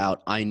not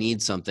about, I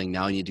need something,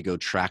 now I need to go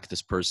track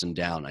this person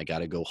down. I got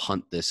to go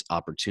hunt this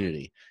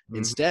opportunity. Mhm.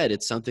 Instead,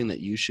 it's something that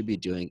you should be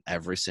doing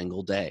every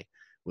single day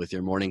with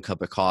your morning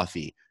cup of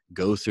coffee.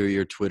 Go through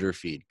your Twitter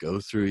feed, go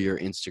through your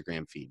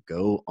Instagram feed,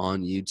 go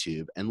on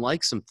YouTube and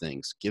like some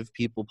things. Give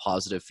people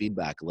positive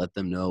feedback. Let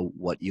them know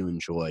what you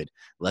enjoyed.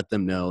 Let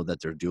them know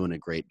that they're doing a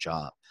great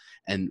job.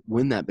 And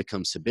when that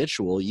becomes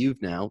habitual,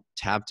 you've now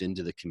tapped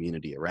into the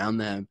community around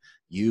them.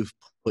 You've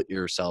put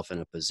yourself in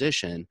a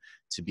position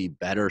to be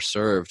better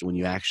served when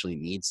you actually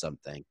need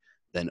something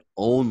than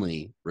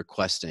only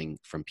requesting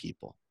from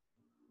people.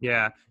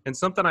 Yeah, and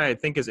something I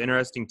think is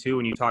interesting too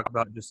when you talk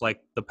about just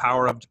like the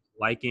power of just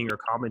liking or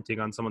commenting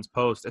on someone's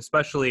post,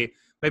 especially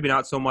maybe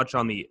not so much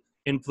on the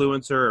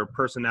influencer or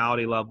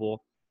personality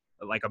level,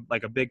 like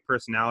a big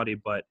personality,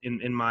 but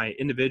in my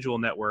individual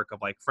network of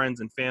like friends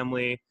and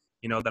family,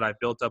 that I've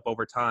built up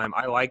over time,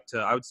 I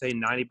would say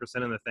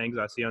 90% of the things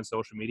I see on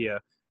social media,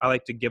 I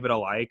like to give it a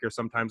like or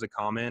sometimes a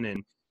comment.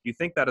 And you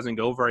think that doesn't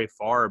go very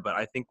far, but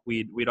I think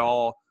we'd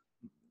all,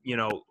 you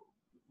know,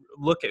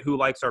 look at who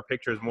likes our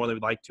pictures more than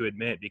we'd like to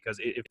admit, because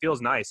it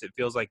feels nice. It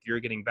feels like you're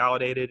getting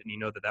validated and you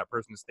know that that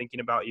person is thinking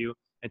about you.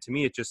 And to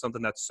me, it's just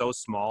something that's so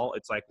small.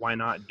 It's like, why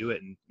not do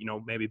it and,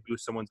 maybe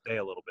boost someone's day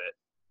a little bit.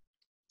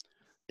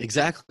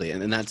 Exactly.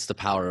 And that's the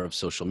power of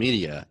social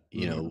media.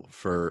 Mm-hmm.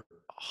 For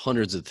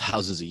hundreds of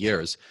thousands of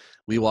years,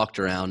 we walked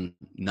around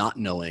not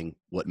knowing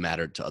what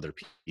mattered to other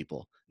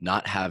people,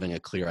 not having a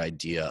clear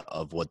idea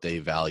of what they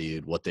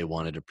valued, what they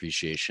wanted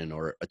appreciation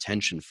or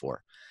attention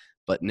for.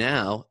 But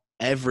now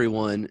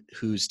everyone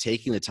who's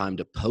taking the time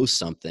to post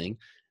something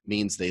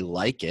means they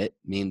like it,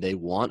 mean they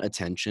want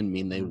attention,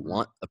 mean they Mm-hmm.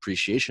 want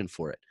appreciation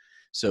for it.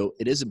 So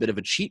it is a bit of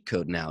a cheat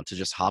code now to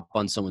just hop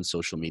on someone's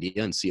social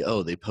media and see,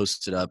 oh, they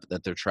posted up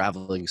that they're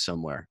traveling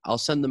somewhere. I'll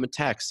send them a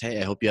text. Hey,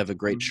 I hope you have a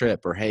great Mm-hmm. trip.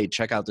 Or, hey,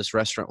 check out this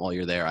restaurant while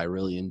you're there. I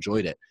really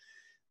enjoyed it.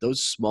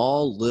 Those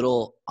small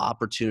little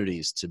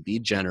opportunities to be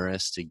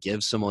generous, to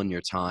give someone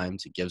your time,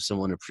 to give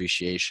someone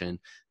appreciation,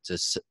 to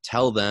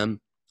tell them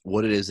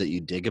what it is that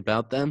you dig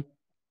about them,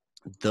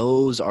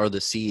 those are the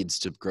seeds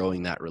to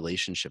growing that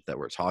relationship that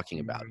we're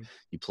talking about. Mm-hmm.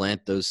 You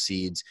plant those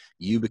seeds,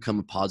 you become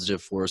a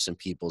positive force in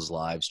people's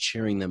lives,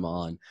 cheering them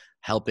on,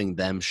 helping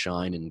them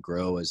shine and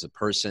grow as a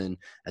person,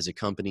 as a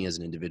company, as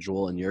an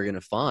individual. And you're going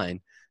to find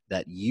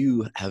that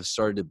you have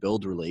started to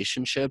build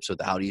relationships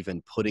without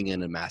even putting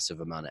in a massive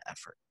amount of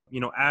effort.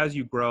 As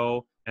you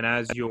grow and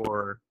as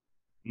your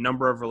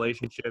number of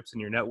relationships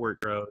and your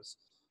network grows,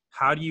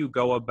 how do you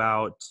go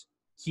about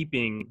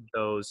keeping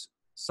those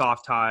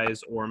soft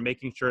ties or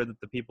making sure that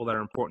the people that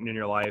are important in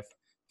your life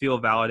feel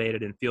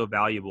validated and feel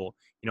valuable?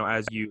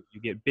 As you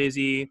get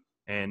busy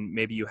and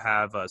maybe you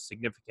have a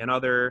significant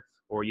other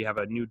or you have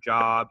a new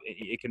job,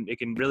 it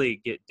can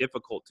really get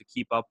difficult to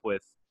keep up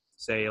with,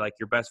 say, like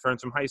your best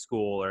friends from high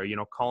school, or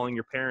calling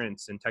your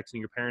parents and texting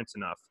your parents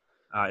enough.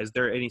 Is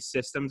there any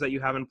systems that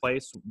you have in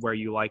place where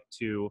you like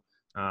to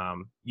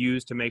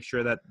use to make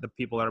sure that the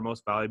people that are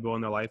most valuable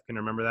in their life can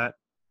remember that?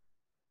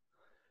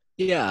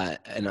 Yeah,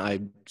 and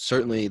I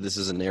certainly, this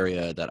is an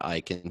area that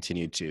I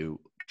continue to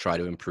try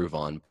to improve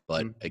on,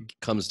 but it Mhm.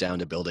 comes down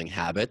to building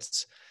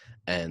habits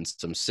and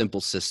some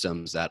simple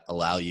systems that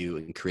allow you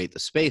and create the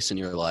space in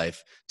your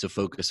life to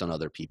focus on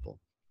other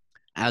people.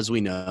 As we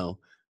know,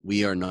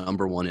 we are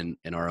number one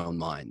in our own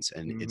minds,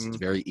 and it's Mhm.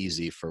 very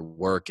easy for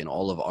work and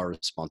all of our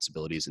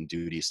responsibilities and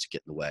duties to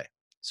get in the way.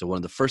 So one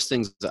of the first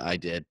things that I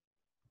did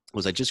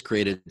was I just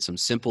created some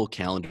simple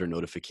calendar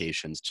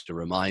notifications to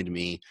remind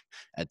me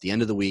at the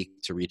end of the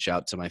week to reach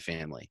out to my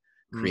family,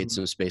 create Mm-hmm.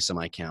 some space on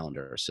my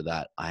calendar so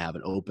that I have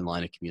an open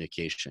line of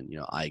communication. You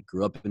know, I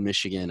grew up in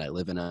Michigan. I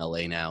live in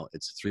LA now.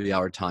 It's a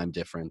 3-hour time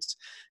difference.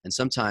 And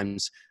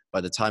sometimes by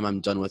the time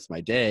I'm done with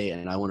my day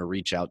and I want to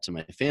reach out to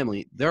my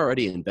family, they're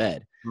already in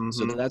bed.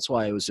 So Mm-hmm. that's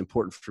why it was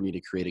important for me to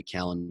create a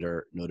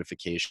calendar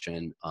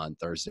notification on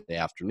Thursday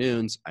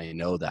afternoons. I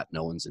know that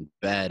no one's in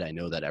bed. I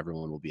know that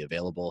everyone will be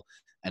available.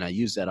 And I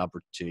use that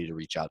opportunity to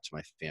reach out to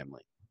my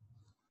family.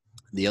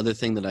 The other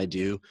thing that I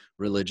do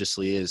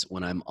religiously is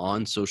when I'm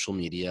on social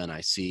media and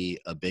I see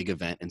a big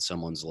event in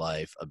someone's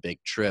life, a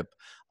big trip,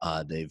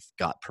 they've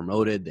got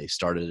promoted, they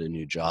started a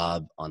new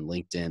job on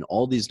LinkedIn,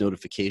 all these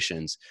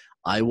notifications,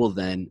 I will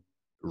then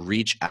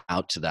reach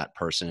out to that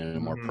person in a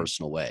more Mm-hmm.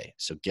 personal way.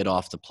 So get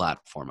off the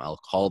platform. I'll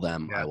call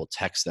them, I Yeah. will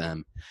text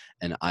them,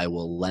 and I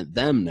will let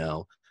them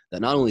know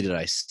that not only did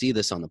I see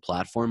this on the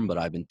platform, but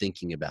I've been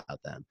thinking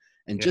about them.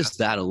 And Yeah. just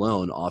that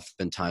alone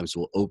oftentimes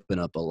will open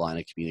up a line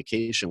of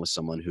communication with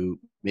someone who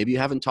maybe you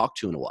haven't talked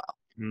to in a while.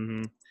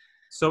 Mm-hmm.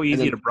 So And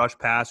easy then to brush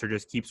past or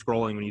just keep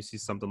scrolling when you see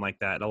something like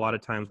that. A lot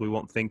of times we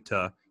won't think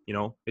to,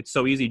 it's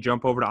so easy,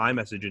 jump over to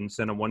iMessage and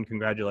send them one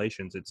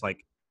congratulations. It's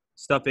like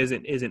stuff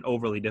isn't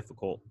overly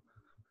difficult.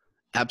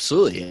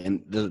 absolutely.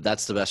 And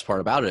that's the best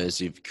part about it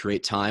is you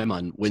create time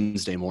on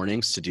Wednesday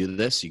mornings to do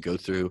this. You go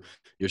through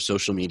your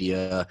social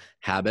media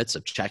habits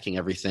of checking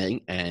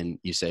everything and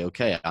you say,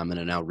 okay, I'm going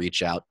to now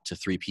reach out to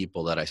 3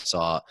 people that I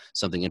saw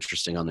something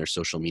interesting on their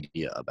social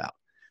media about.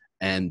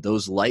 And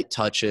those light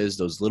touches,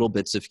 those little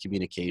bits of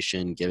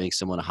communication, giving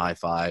someone a high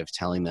five,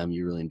 telling them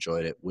you really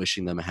enjoyed it,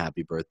 wishing them a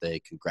happy birthday,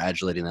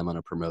 congratulating them on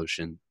a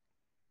promotion,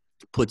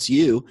 puts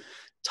you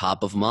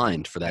top of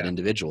mind for that Yeah.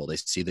 individual. They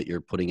see that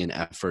you're putting in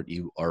effort,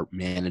 you are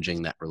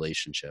managing that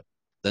relationship.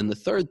 Then the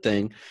third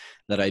thing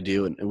that I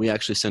do, and we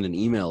actually send an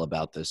email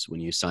about this when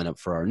you sign up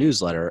for our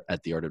newsletter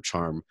at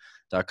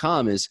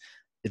theartofcharm.com, is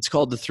it's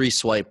called the 3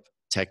 swipe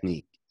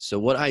technique. So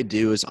what I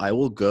do is I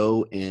will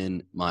go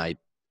in my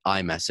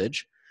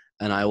iMessage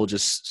and I will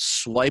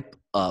just swipe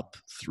up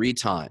 3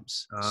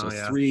 times. So Oh,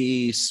 yeah.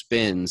 3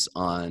 spins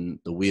on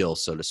the wheel,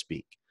 so to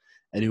speak.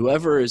 And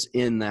whoever is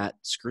in that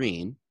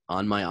screen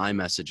on my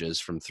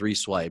iMessages from 3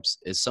 swipes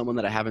is someone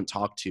that I haven't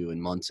talked to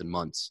in months and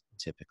months,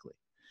 typically.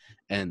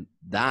 And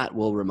that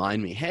will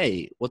remind me,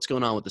 hey, what's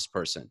going on with this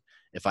person?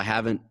 If I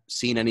haven't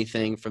seen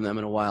anything from them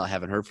in a while, I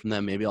haven't heard from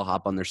them, maybe I'll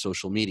hop on their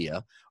social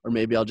media, or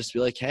maybe I'll just be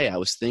like, hey, I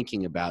was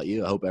thinking about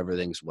you. I hope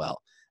everything's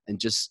well. And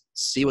just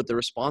see what the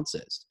response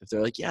is. If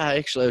they're like, yeah,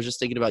 actually, I was just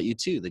thinking about you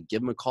too, then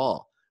give them a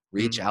call,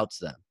 reach Mhm. out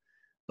to them.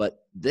 But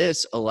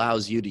this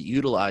allows you to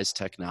utilize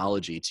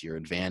technology to your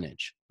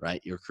advantage,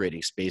 right? You're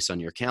creating space on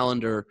your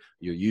calendar.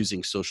 You're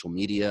using social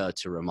media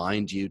to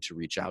remind you to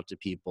reach out to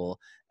people.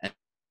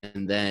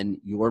 And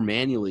then you're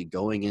manually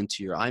going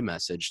into your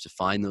iMessage to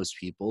find those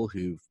people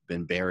who've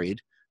been buried,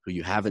 who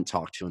you haven't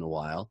talked to in a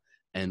while,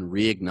 and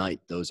reignite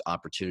those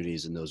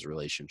opportunities and those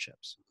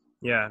relationships.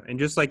 Yeah, and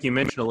just like you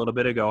mentioned a little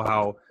bit ago,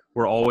 how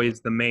we're always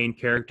the main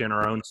character in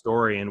our own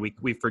story, and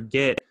we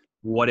forget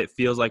what it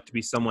feels like to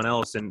be someone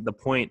else. And the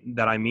point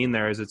that I mean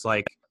there is, it's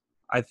like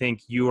I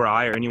think you or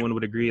I or anyone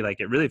would agree, like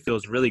it really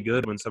feels really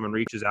good when someone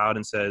reaches out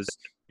and says,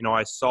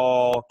 I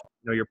saw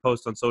your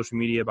post on social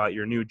media about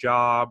your new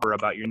job or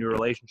about your new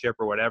relationship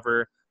or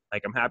whatever.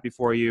 Like I'm happy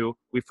for you.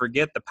 We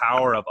forget the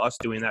power of us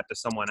doing that to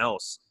someone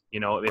else.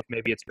 If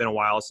maybe it's been a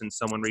while since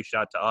someone reached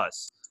out to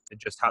us,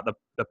 just how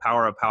the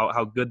power of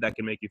how good that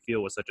can make you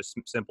feel with such a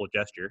simple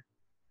gesture.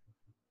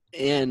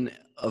 And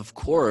of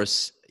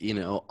course,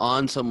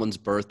 on someone's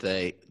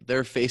birthday,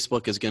 their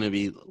Facebook is going to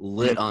be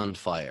lit Mm, on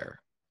fire.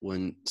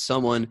 When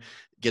someone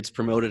gets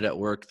promoted at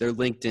work, their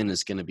LinkedIn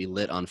is going to be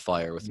lit on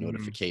fire with mm,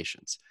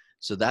 notifications.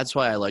 So that's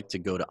why I like to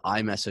go to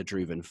iMessage or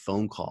even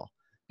phone call,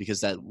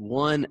 because that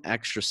one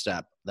extra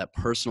step, that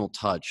personal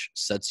touch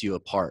sets you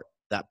apart.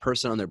 That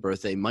person on their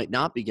birthday might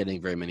not be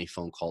getting very many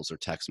phone calls or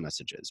text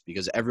messages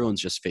because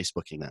everyone's just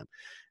Facebooking them.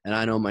 And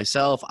I know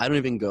myself, I don't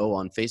even go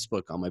on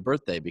Facebook on my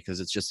birthday because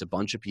it's just a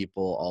bunch of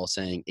people all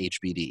saying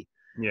HBD.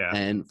 yeah.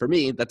 And for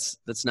me, that's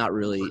not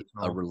really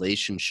a Personal.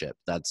 relationship.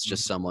 That's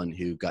just Mhm. someone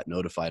who got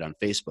notified on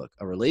Facebook.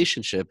 A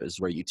relationship is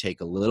where you take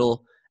a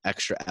little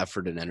extra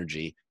effort and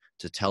energy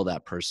to tell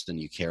that person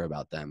you care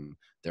about them.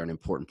 They're an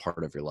important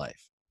part of your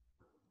life.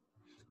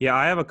 Yeah,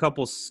 I have a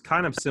couple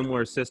kind of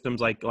similar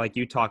systems like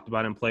you talked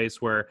about in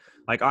place where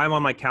like I'm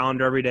on my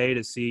calendar every day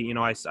to see,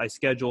 I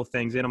schedule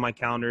things in on my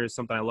calendar, is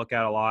something I look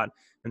at a lot.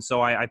 And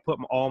so I put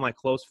all my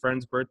close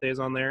friends' birthdays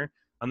on there.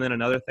 And then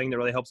another thing that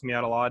really helps me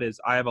out a lot is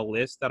I have a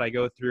list that I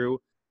go through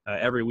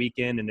every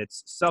weekend, and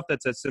it's stuff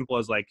that's as simple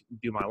as like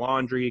do my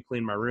laundry,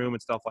 clean my room,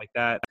 and stuff like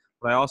that.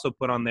 But I also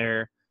put on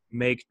there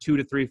make 2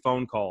 to 3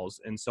 phone calls,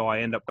 and so I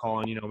end up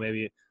calling,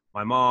 maybe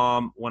my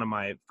mom, one of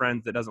my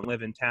friends that doesn't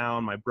live in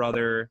town, my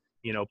brother,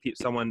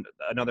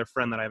 another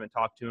friend that I haven't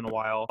talked to in a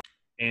while.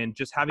 And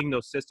just having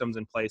those systems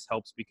in place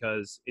helps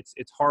because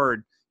it's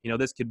hard.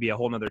 This could be a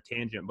whole nother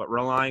tangent, but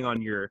relying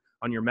on your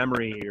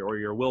memory or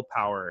your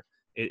willpower,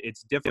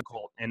 it's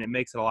difficult, and it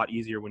makes it a lot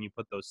easier when you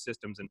put those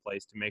systems in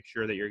place to make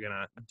sure that you're going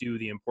to do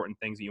the important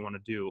things that you want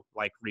to do,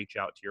 like reach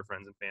out to your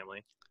friends and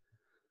family.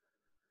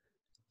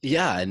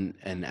 Yeah,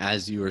 and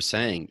as you were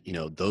saying, you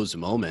know, those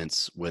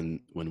moments when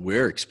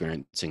we're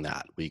experiencing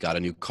that, we got a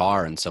new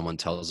car and someone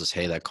tells us,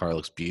 "Hey, that car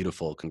looks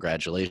beautiful.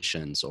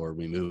 Congratulations." Or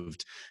we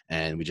moved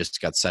and we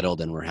just got settled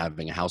and we're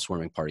having a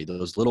housewarming party.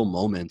 Those little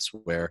moments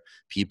where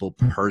people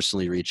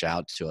personally reach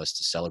out to us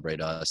to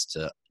celebrate us,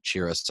 to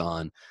cheer us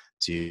on,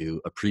 to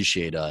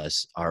appreciate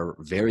us are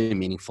very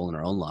meaningful in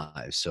our own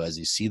lives. So as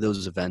you see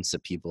those events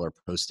that people are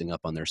posting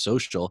up on their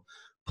social,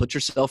 put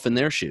yourself in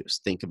their shoes.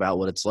 Think about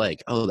what it's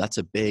like. Oh, that's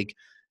a big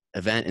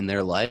event in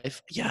their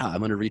life. Yeah, I'm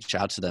going to reach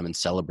out to them and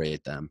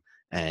celebrate them.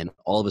 And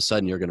all of a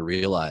sudden, you're going to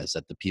realize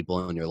that the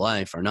people in your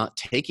life are not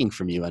taking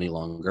from you any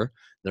longer.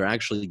 They're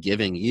actually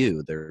giving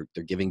you. They're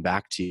giving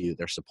back to you.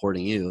 They're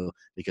supporting you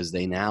because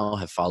they now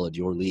have followed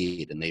your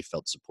lead and they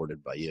felt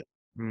supported by you.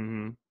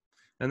 Mm-hmm.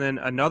 And then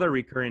another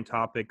recurring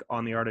topic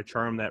on the Art of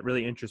Charm that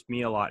really interests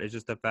me a lot is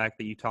just the fact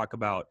that you talk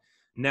about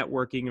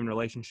networking and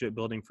relationship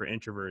building for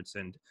introverts.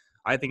 And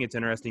I think it's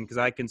interesting because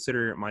I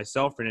consider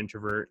myself an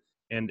introvert,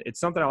 and it's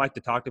something I like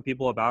to talk to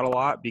people about a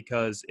lot,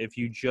 because if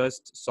you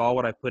just saw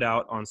what I put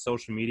out on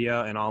social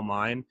media and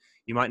online,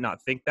 you might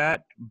not think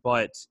that,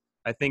 but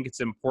I think it's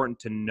important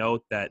to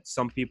note that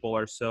some people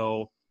are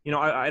so,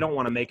 I don't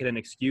want to make it an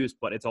excuse,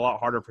 but it's a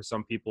lot harder for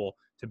some people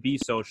to be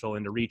social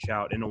and to reach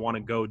out and to want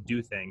to go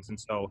do things. And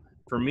so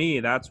for me,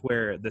 that's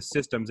where the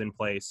systems in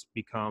place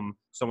become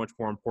so much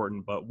more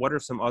important. But what are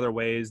some other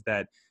ways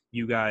that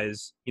you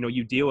guys,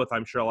 you deal with,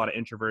 I'm sure, a lot of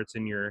introverts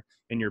in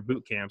your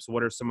boot camps?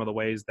 What are some of the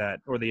ways that,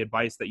 or the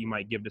advice that you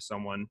might give to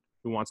someone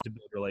who wants to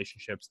build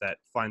relationships that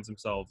finds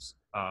themselves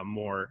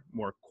more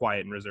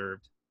quiet and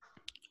reserved?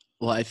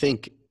 Well, I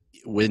think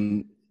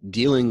when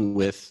dealing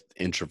with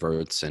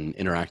introverts and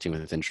interacting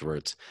with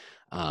introverts,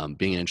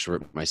 being an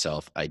introvert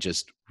myself, I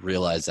just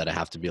realized that I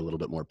have to be a little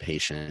bit more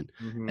patient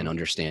Mm-hmm. and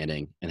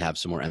understanding and have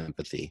some more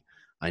empathy.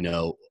 I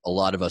know a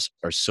lot of us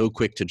are so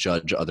quick to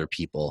judge other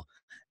people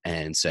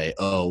and say,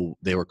 oh,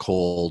 they were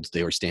cold,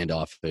 they were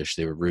standoffish,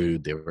 they were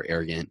rude, they were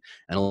arrogant.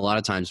 And a lot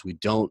of times we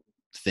don't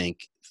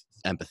think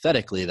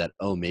empathetically that,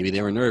 oh, maybe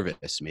they were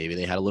nervous, maybe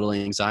they had a little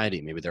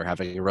anxiety, maybe they're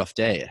having a rough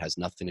day. It has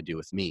nothing to do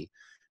with me.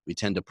 We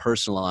tend to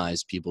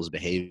personalize people's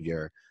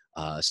behavior,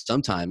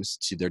 sometimes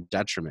to their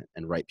detriment,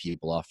 and write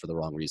people off for the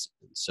wrong reasons.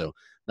 So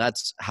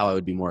that's how I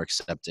would be more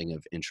accepting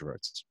of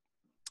introverts.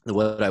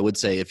 What I would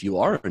say, if you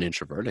are an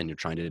introvert and you're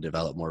trying to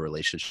develop more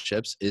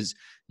relationships, is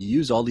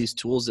use all these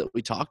tools that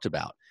we talked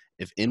about.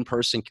 If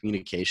in-person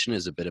communication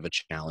is a bit of a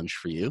challenge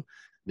for you,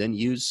 then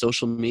use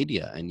social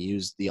media and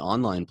use the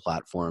online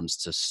platforms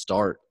to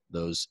start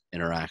those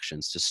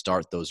interactions, to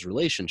start those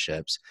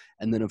relationships.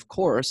 And then, of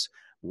course,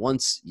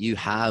 once you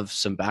have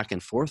some back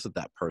and forth with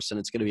that person,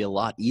 it's going to be a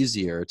lot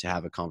easier to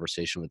have a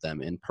conversation with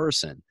them in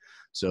person.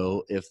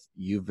 So if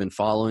you've been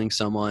following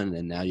someone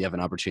and now you have an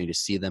opportunity to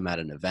see them at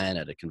an event,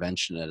 at a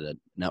convention, at a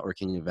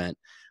networking event,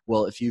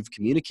 well, if you've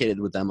communicated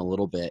with them a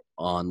little bit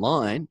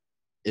online,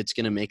 it's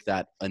going to make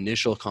that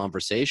initial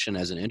conversation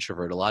as an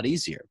introvert a lot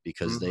easier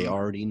because they Mm-hmm.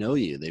 already know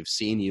you. They've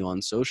seen you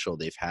on social.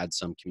 They've had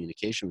some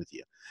communication with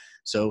you.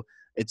 So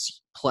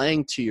it's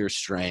playing to your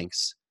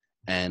strengths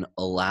and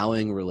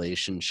allowing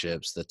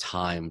relationships the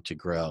time to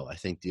grow. I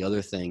think the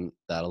other thing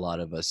that a lot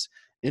of us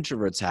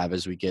introverts have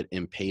is we get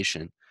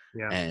impatient,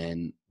 Yeah.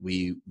 and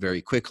we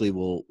very quickly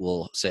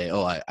will say,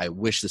 oh, I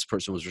wish this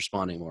person was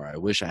responding more. I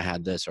wish I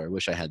had this, or I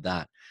wish I had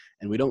that.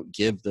 And we don't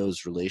give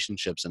those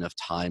relationships enough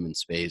time and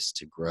space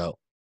to grow.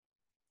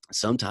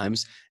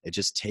 Sometimes it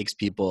just takes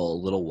people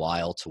a little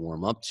while to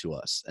warm up to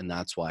us. And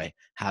that's why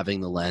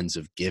having the lens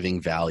of giving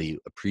value,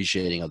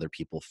 appreciating other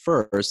people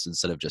first,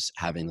 instead of just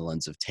having the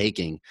lens of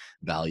taking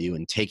value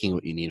and taking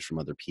what you need from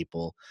other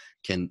people,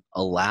 can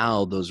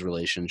allow those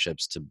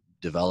relationships to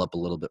develop a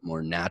little bit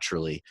more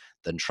naturally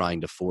than trying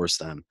to force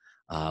them,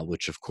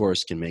 which of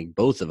course can make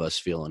both of us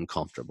feel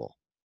uncomfortable.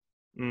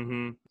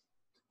 Mm-hmm.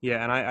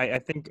 Yeah, and I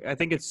think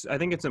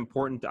it's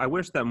important. I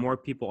wish that more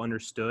people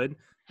understood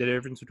the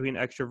difference between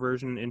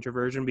extroversion and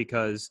introversion,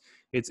 because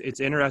it's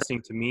interesting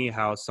to me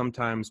how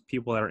sometimes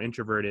people that are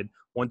introverted,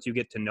 once you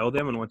get to know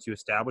them and once you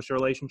establish a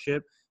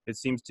relationship, it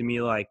seems to me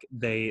like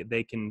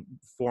they can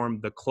form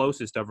the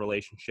closest of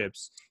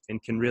relationships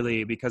and can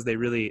really, because they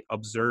really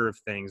observe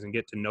things and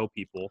get to know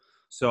people.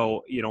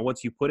 So,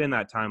 once you put in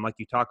that time, like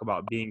you talk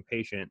about being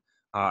patient,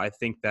 I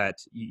think that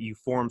you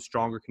form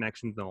stronger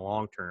connections in the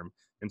long term.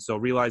 And so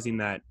realizing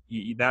that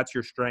that's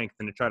your strength,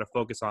 and to try to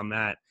focus on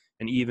that,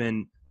 and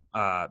even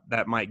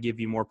that might give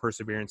you more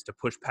perseverance to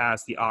push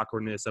past the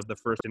awkwardness of the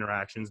first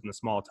interactions and the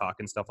small talk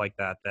and stuff like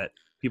that, that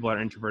people that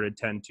are introverted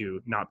tend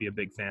to not be a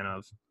big fan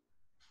of.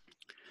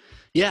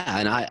 Yeah,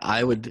 and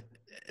I would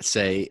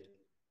say,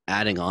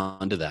 adding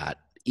on to that,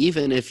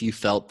 even if you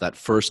felt that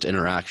first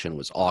interaction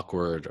was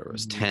awkward or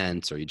was Mhm.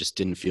 tense or you just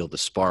didn't feel the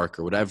spark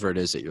or whatever it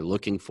is that you're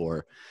looking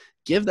for,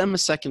 give them a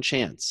second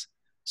chance.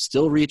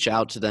 still reach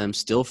out to them,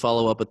 still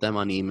follow up with them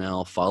on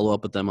email, follow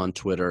up with them on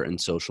Twitter and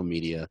social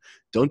media.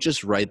 Don't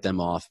just write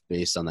them off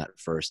based on that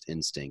first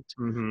instinct.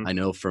 Mm-hmm. I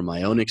know from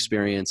my own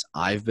experience,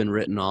 I've been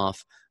written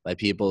off by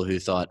people who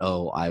thought,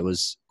 oh, I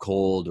was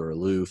cold or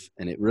aloof.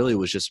 And it really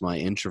was just my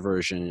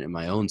introversion and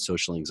my own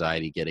social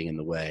anxiety getting in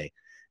the way.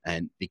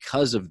 And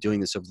because of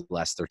doing this over the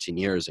last 13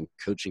 years and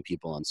coaching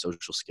people on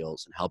social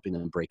skills and helping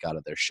them break out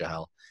of their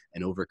shell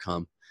and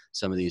overcome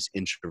some of these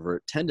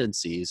introvert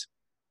tendencies,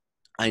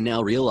 I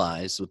now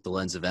realize with the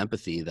lens of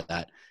empathy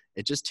that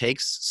it just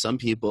takes some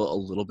people a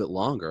little bit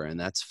longer, and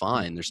that's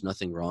fine. There's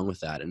nothing wrong with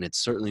that. And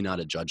it's certainly not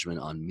a judgment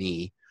on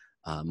me,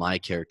 my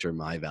character,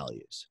 my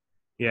values.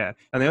 Yeah.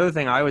 And the other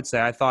thing I would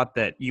say, I thought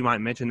that you might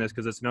mention this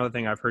because it's another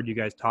thing I've heard you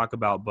guys talk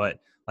about, but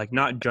like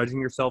not judging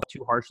yourself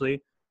too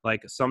harshly.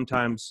 Like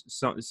sometimes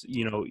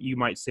you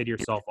might say to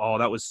yourself, oh,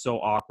 that was so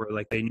awkward.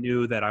 Like they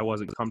knew that I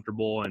wasn't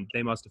comfortable and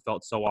they must have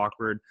felt so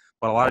awkward.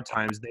 But a lot of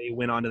times they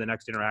went on to the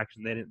next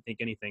interaction. They didn't think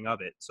anything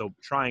of it. So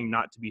trying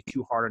not to be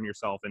too hard on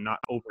yourself and not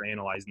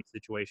overanalyzing the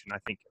situation, I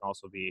think can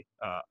also be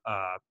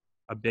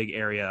a big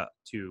area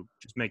to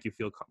just make you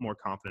feel more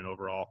confident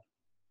overall.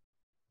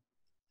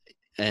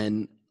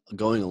 And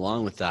going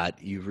along with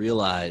that, you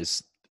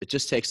realize it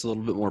just takes a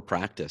little bit more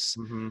practice.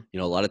 Mm-hmm. You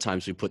know, a lot of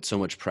times we put so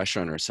much pressure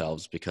on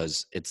ourselves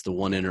because it's the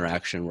one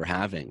interaction we're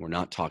having. We're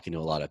not talking to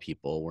a lot of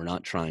people. We're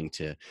not trying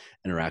to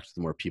interact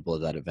with more people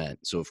at that event.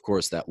 So of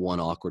course that one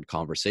awkward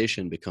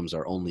conversation becomes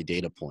our only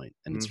data point,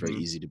 and it's very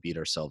easy to beat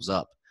ourselves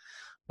up.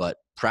 But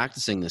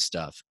practicing this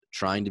stuff,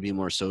 trying to be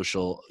more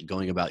social,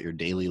 going about your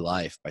daily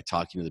life by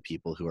talking to the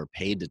people who are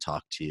paid to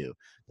talk to you,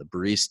 the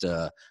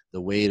barista,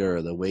 the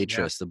waiter, the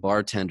waitress, the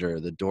bartender,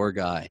 the door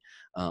guy,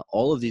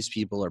 all of these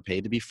people are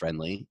paid to be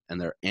friendly, and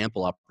there are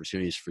ample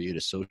opportunities for you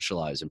to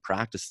socialize and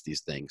practice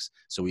these things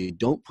so we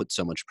don't put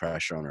so much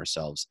pressure on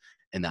ourselves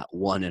in that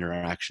one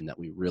interaction that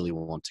we really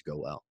want to go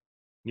well.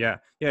 Yeah.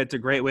 Yeah. It's a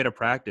great way to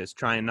practice,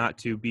 trying not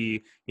to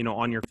be,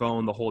 on your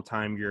phone the whole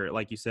time you're,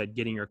 like you said,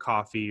 getting your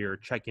coffee or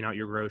checking out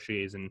your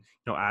groceries and,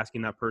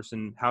 asking that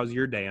person, how's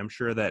your day? I'm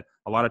sure that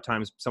a lot of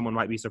times someone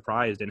might be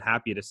surprised and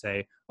happy to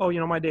say, oh,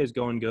 my day is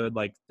going good.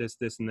 Like this,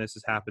 and this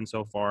has happened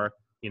so far.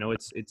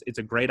 It's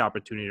a great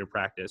opportunity to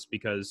practice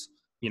because,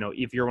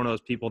 if you're one of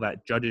those people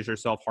that judges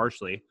yourself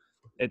harshly,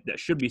 that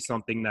should be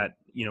something that,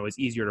 is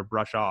easier to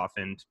brush off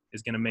and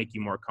is going to make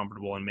you more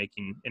comfortable in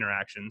making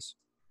interactions.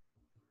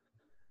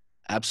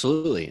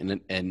 Absolutely.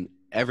 And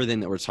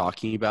everything that we're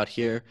talking about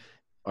here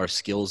are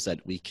skills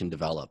that we can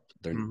develop.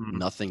 They're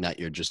nothing that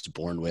you're just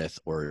born with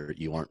or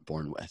you aren't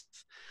born with.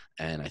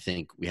 And I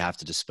think we have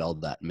to dispel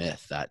that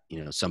myth that,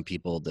 some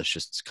people this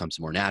just comes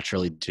more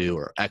naturally to,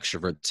 or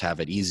extroverts have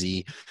it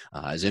easy.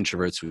 As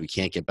introverts, we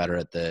can't get better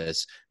at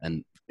this.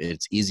 And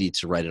it's easy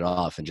to write it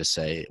off and just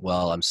say,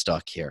 well, I'm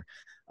stuck here.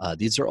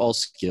 These are all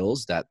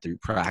skills that through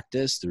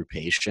practice, through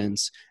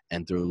patience,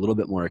 and through a little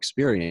bit more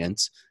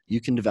experience, you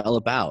can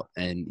develop out.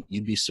 And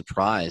you'd be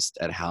surprised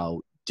at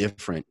how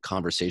different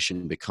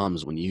conversation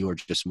becomes when you are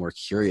just more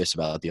curious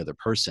about the other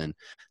person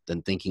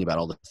than thinking about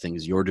all the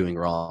things you're doing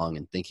wrong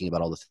and thinking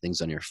about all the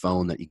things on your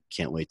phone that you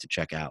can't wait to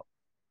check out.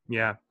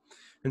 Yeah.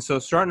 And so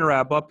starting to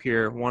wrap up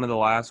here, one of the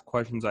last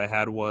questions I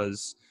had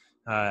was,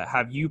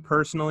 have you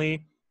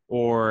personally,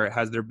 or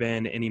has there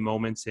been any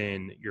moments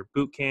in your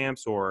boot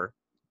camps or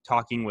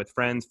talking with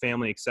friends,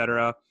 family,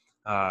 etc.,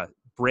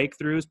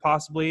 breakthroughs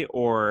possibly,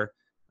 or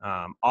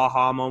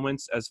aha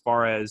moments as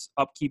far as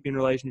upkeeping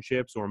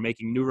relationships or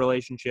making new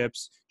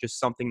relationships, just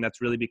something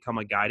that's really become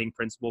a guiding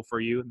principle for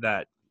you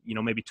that,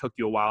 maybe took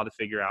you a while to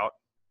figure out?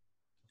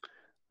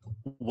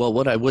 Well,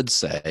 what I would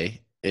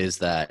say is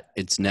that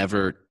it's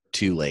never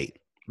too late.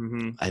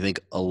 Mm-hmm. I think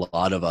a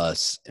lot of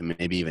us, and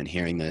maybe even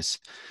hearing this,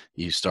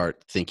 you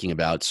start thinking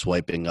about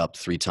swiping up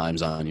 3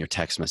 times on your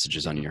text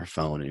messages on your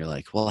phone. And you're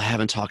like, well, I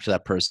haven't talked to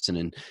that person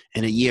in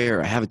a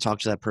year. I haven't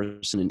talked to that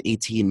person in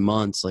 18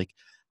 months. Like,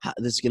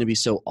 this is going to be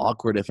so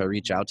awkward if I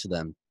reach out to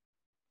them.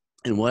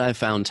 And what I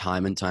found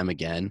time and time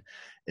again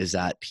is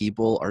that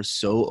people are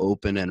so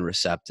open and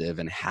receptive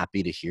and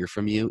happy to hear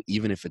from you,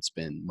 even if it's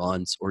been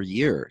months or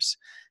years.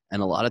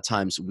 And a lot of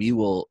times we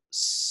will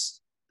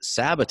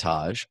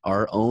sabotage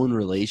our own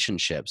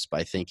relationships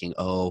by thinking,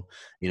 oh,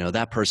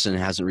 that person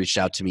hasn't reached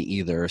out to me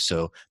either,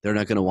 so they're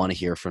not going to want to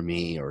hear from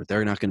me, or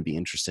they're not going to be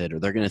interested, or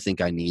they're going to think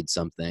I need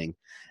something.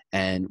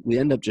 And we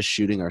end up just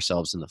shooting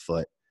ourselves in the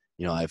foot.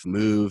 I've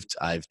moved,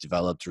 I've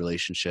developed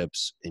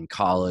relationships in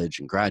college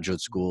and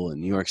graduate school in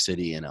New York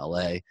City and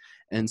LA.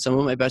 And some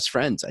of my best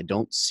friends I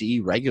don't see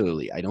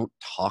regularly. I don't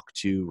talk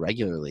to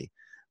regularly.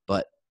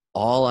 But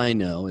all I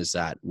know is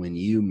that when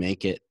you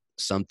make it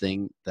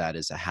something that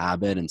is a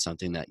habit and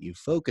something that you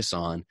focus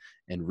on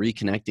and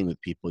reconnecting with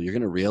people, you're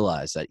going to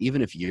realize that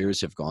even if years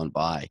have gone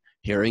by,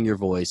 hearing your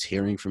voice,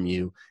 hearing from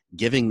you,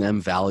 giving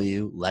them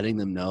value, letting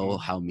them know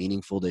how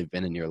meaningful they've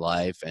been in your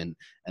life and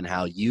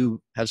how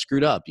you have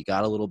screwed up. You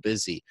got a little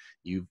busy.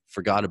 You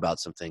forgot about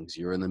some things.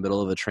 You were in the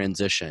middle of a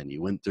transition.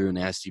 You went through a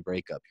nasty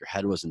breakup. Your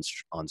head wasn't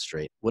on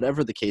straight.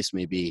 Whatever the case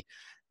may be,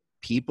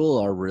 people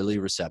are really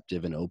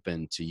receptive and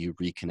open to you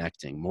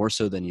reconnecting, more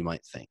so than you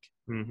might think.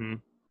 Mm-hmm.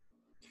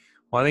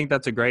 Well, I think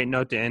that's a great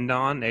note to end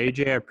on.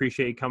 AJ, I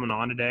appreciate you coming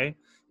on today.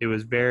 It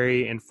was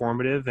very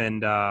informative.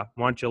 And why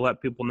don't you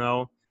let people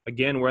know,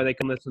 again, where they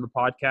can listen to the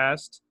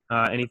podcast?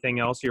 Anything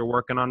else you're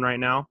working on right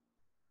now?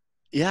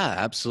 Yeah,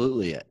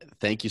 absolutely.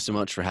 Thank you so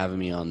much for having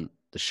me on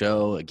the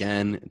show.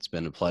 Again, it's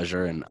been a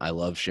pleasure. And I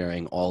love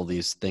sharing all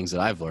these things that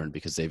I've learned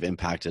because they've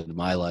impacted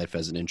my life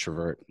as an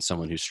introvert,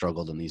 someone who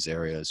struggled in these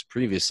areas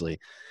previously.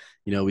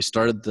 We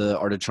started the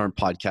Art of Charm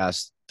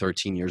podcast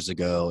 13 years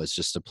ago as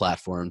just a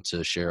platform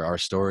to share our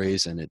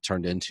stories, and it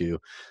turned into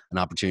an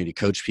opportunity to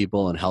coach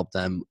people and help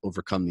them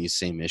overcome these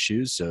same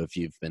issues. So if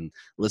you've been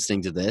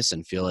listening to this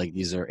and feel like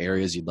these are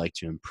areas you'd like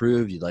to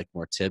improve, you'd like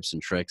more tips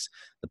and tricks,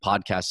 the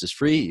podcast is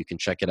free. You can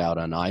check it out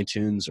on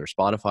iTunes or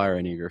Spotify or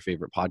any of your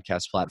favorite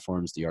podcast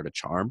platforms, The Art of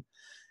Charm.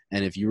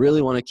 And if you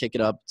really want to kick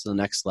it up to the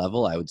next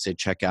level, I would say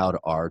check out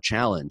our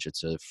challenge.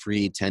 It's a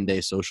free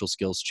 10-day social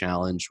skills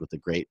challenge with a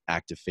great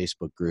active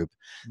Facebook group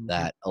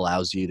that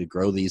allows you to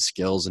grow these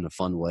skills in a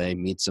fun way,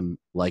 meet some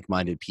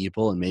like-minded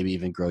people, and maybe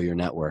even grow your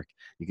network.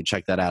 You can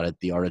check that out at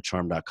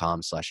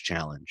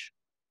theartofcharm.com/challenge.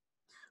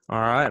 All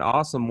right.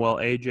 Awesome. Well,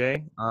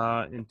 AJ,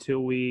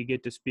 until we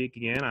get to speak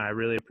again, I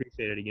really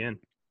appreciate it again.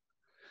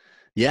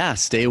 Yeah,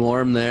 stay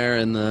warm there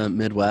in the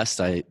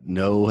Midwest. I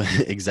know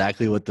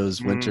exactly what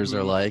those winters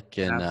are like,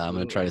 and I'm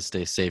going to try to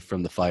stay safe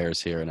from the fires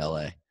here in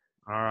LA.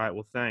 All right.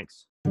 Well,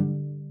 thanks.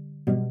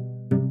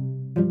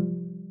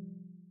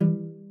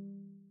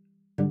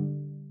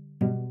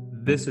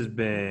 This has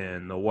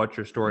been the What's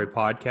Your Story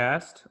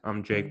podcast.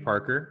 I'm Jake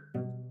Parker.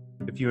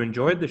 If you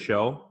enjoyed the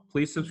show,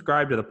 please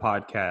subscribe to the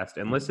podcast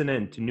and listen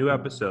in to new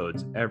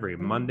episodes every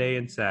Monday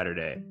and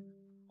Saturday.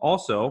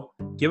 Also,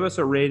 give us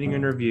a rating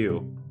and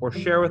review, or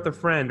share with a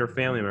friend or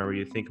family member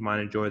you think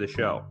might enjoy the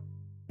show.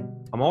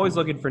 I'm always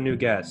looking for new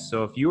guests,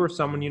 so if you or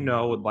someone you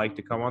know would like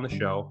to come on the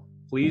show,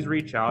 please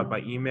reach out by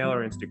email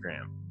or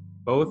Instagram.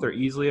 Both are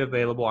easily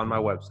available on my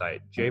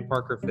website,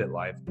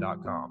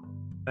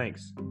 jparkerfitlife.com.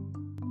 Thanks.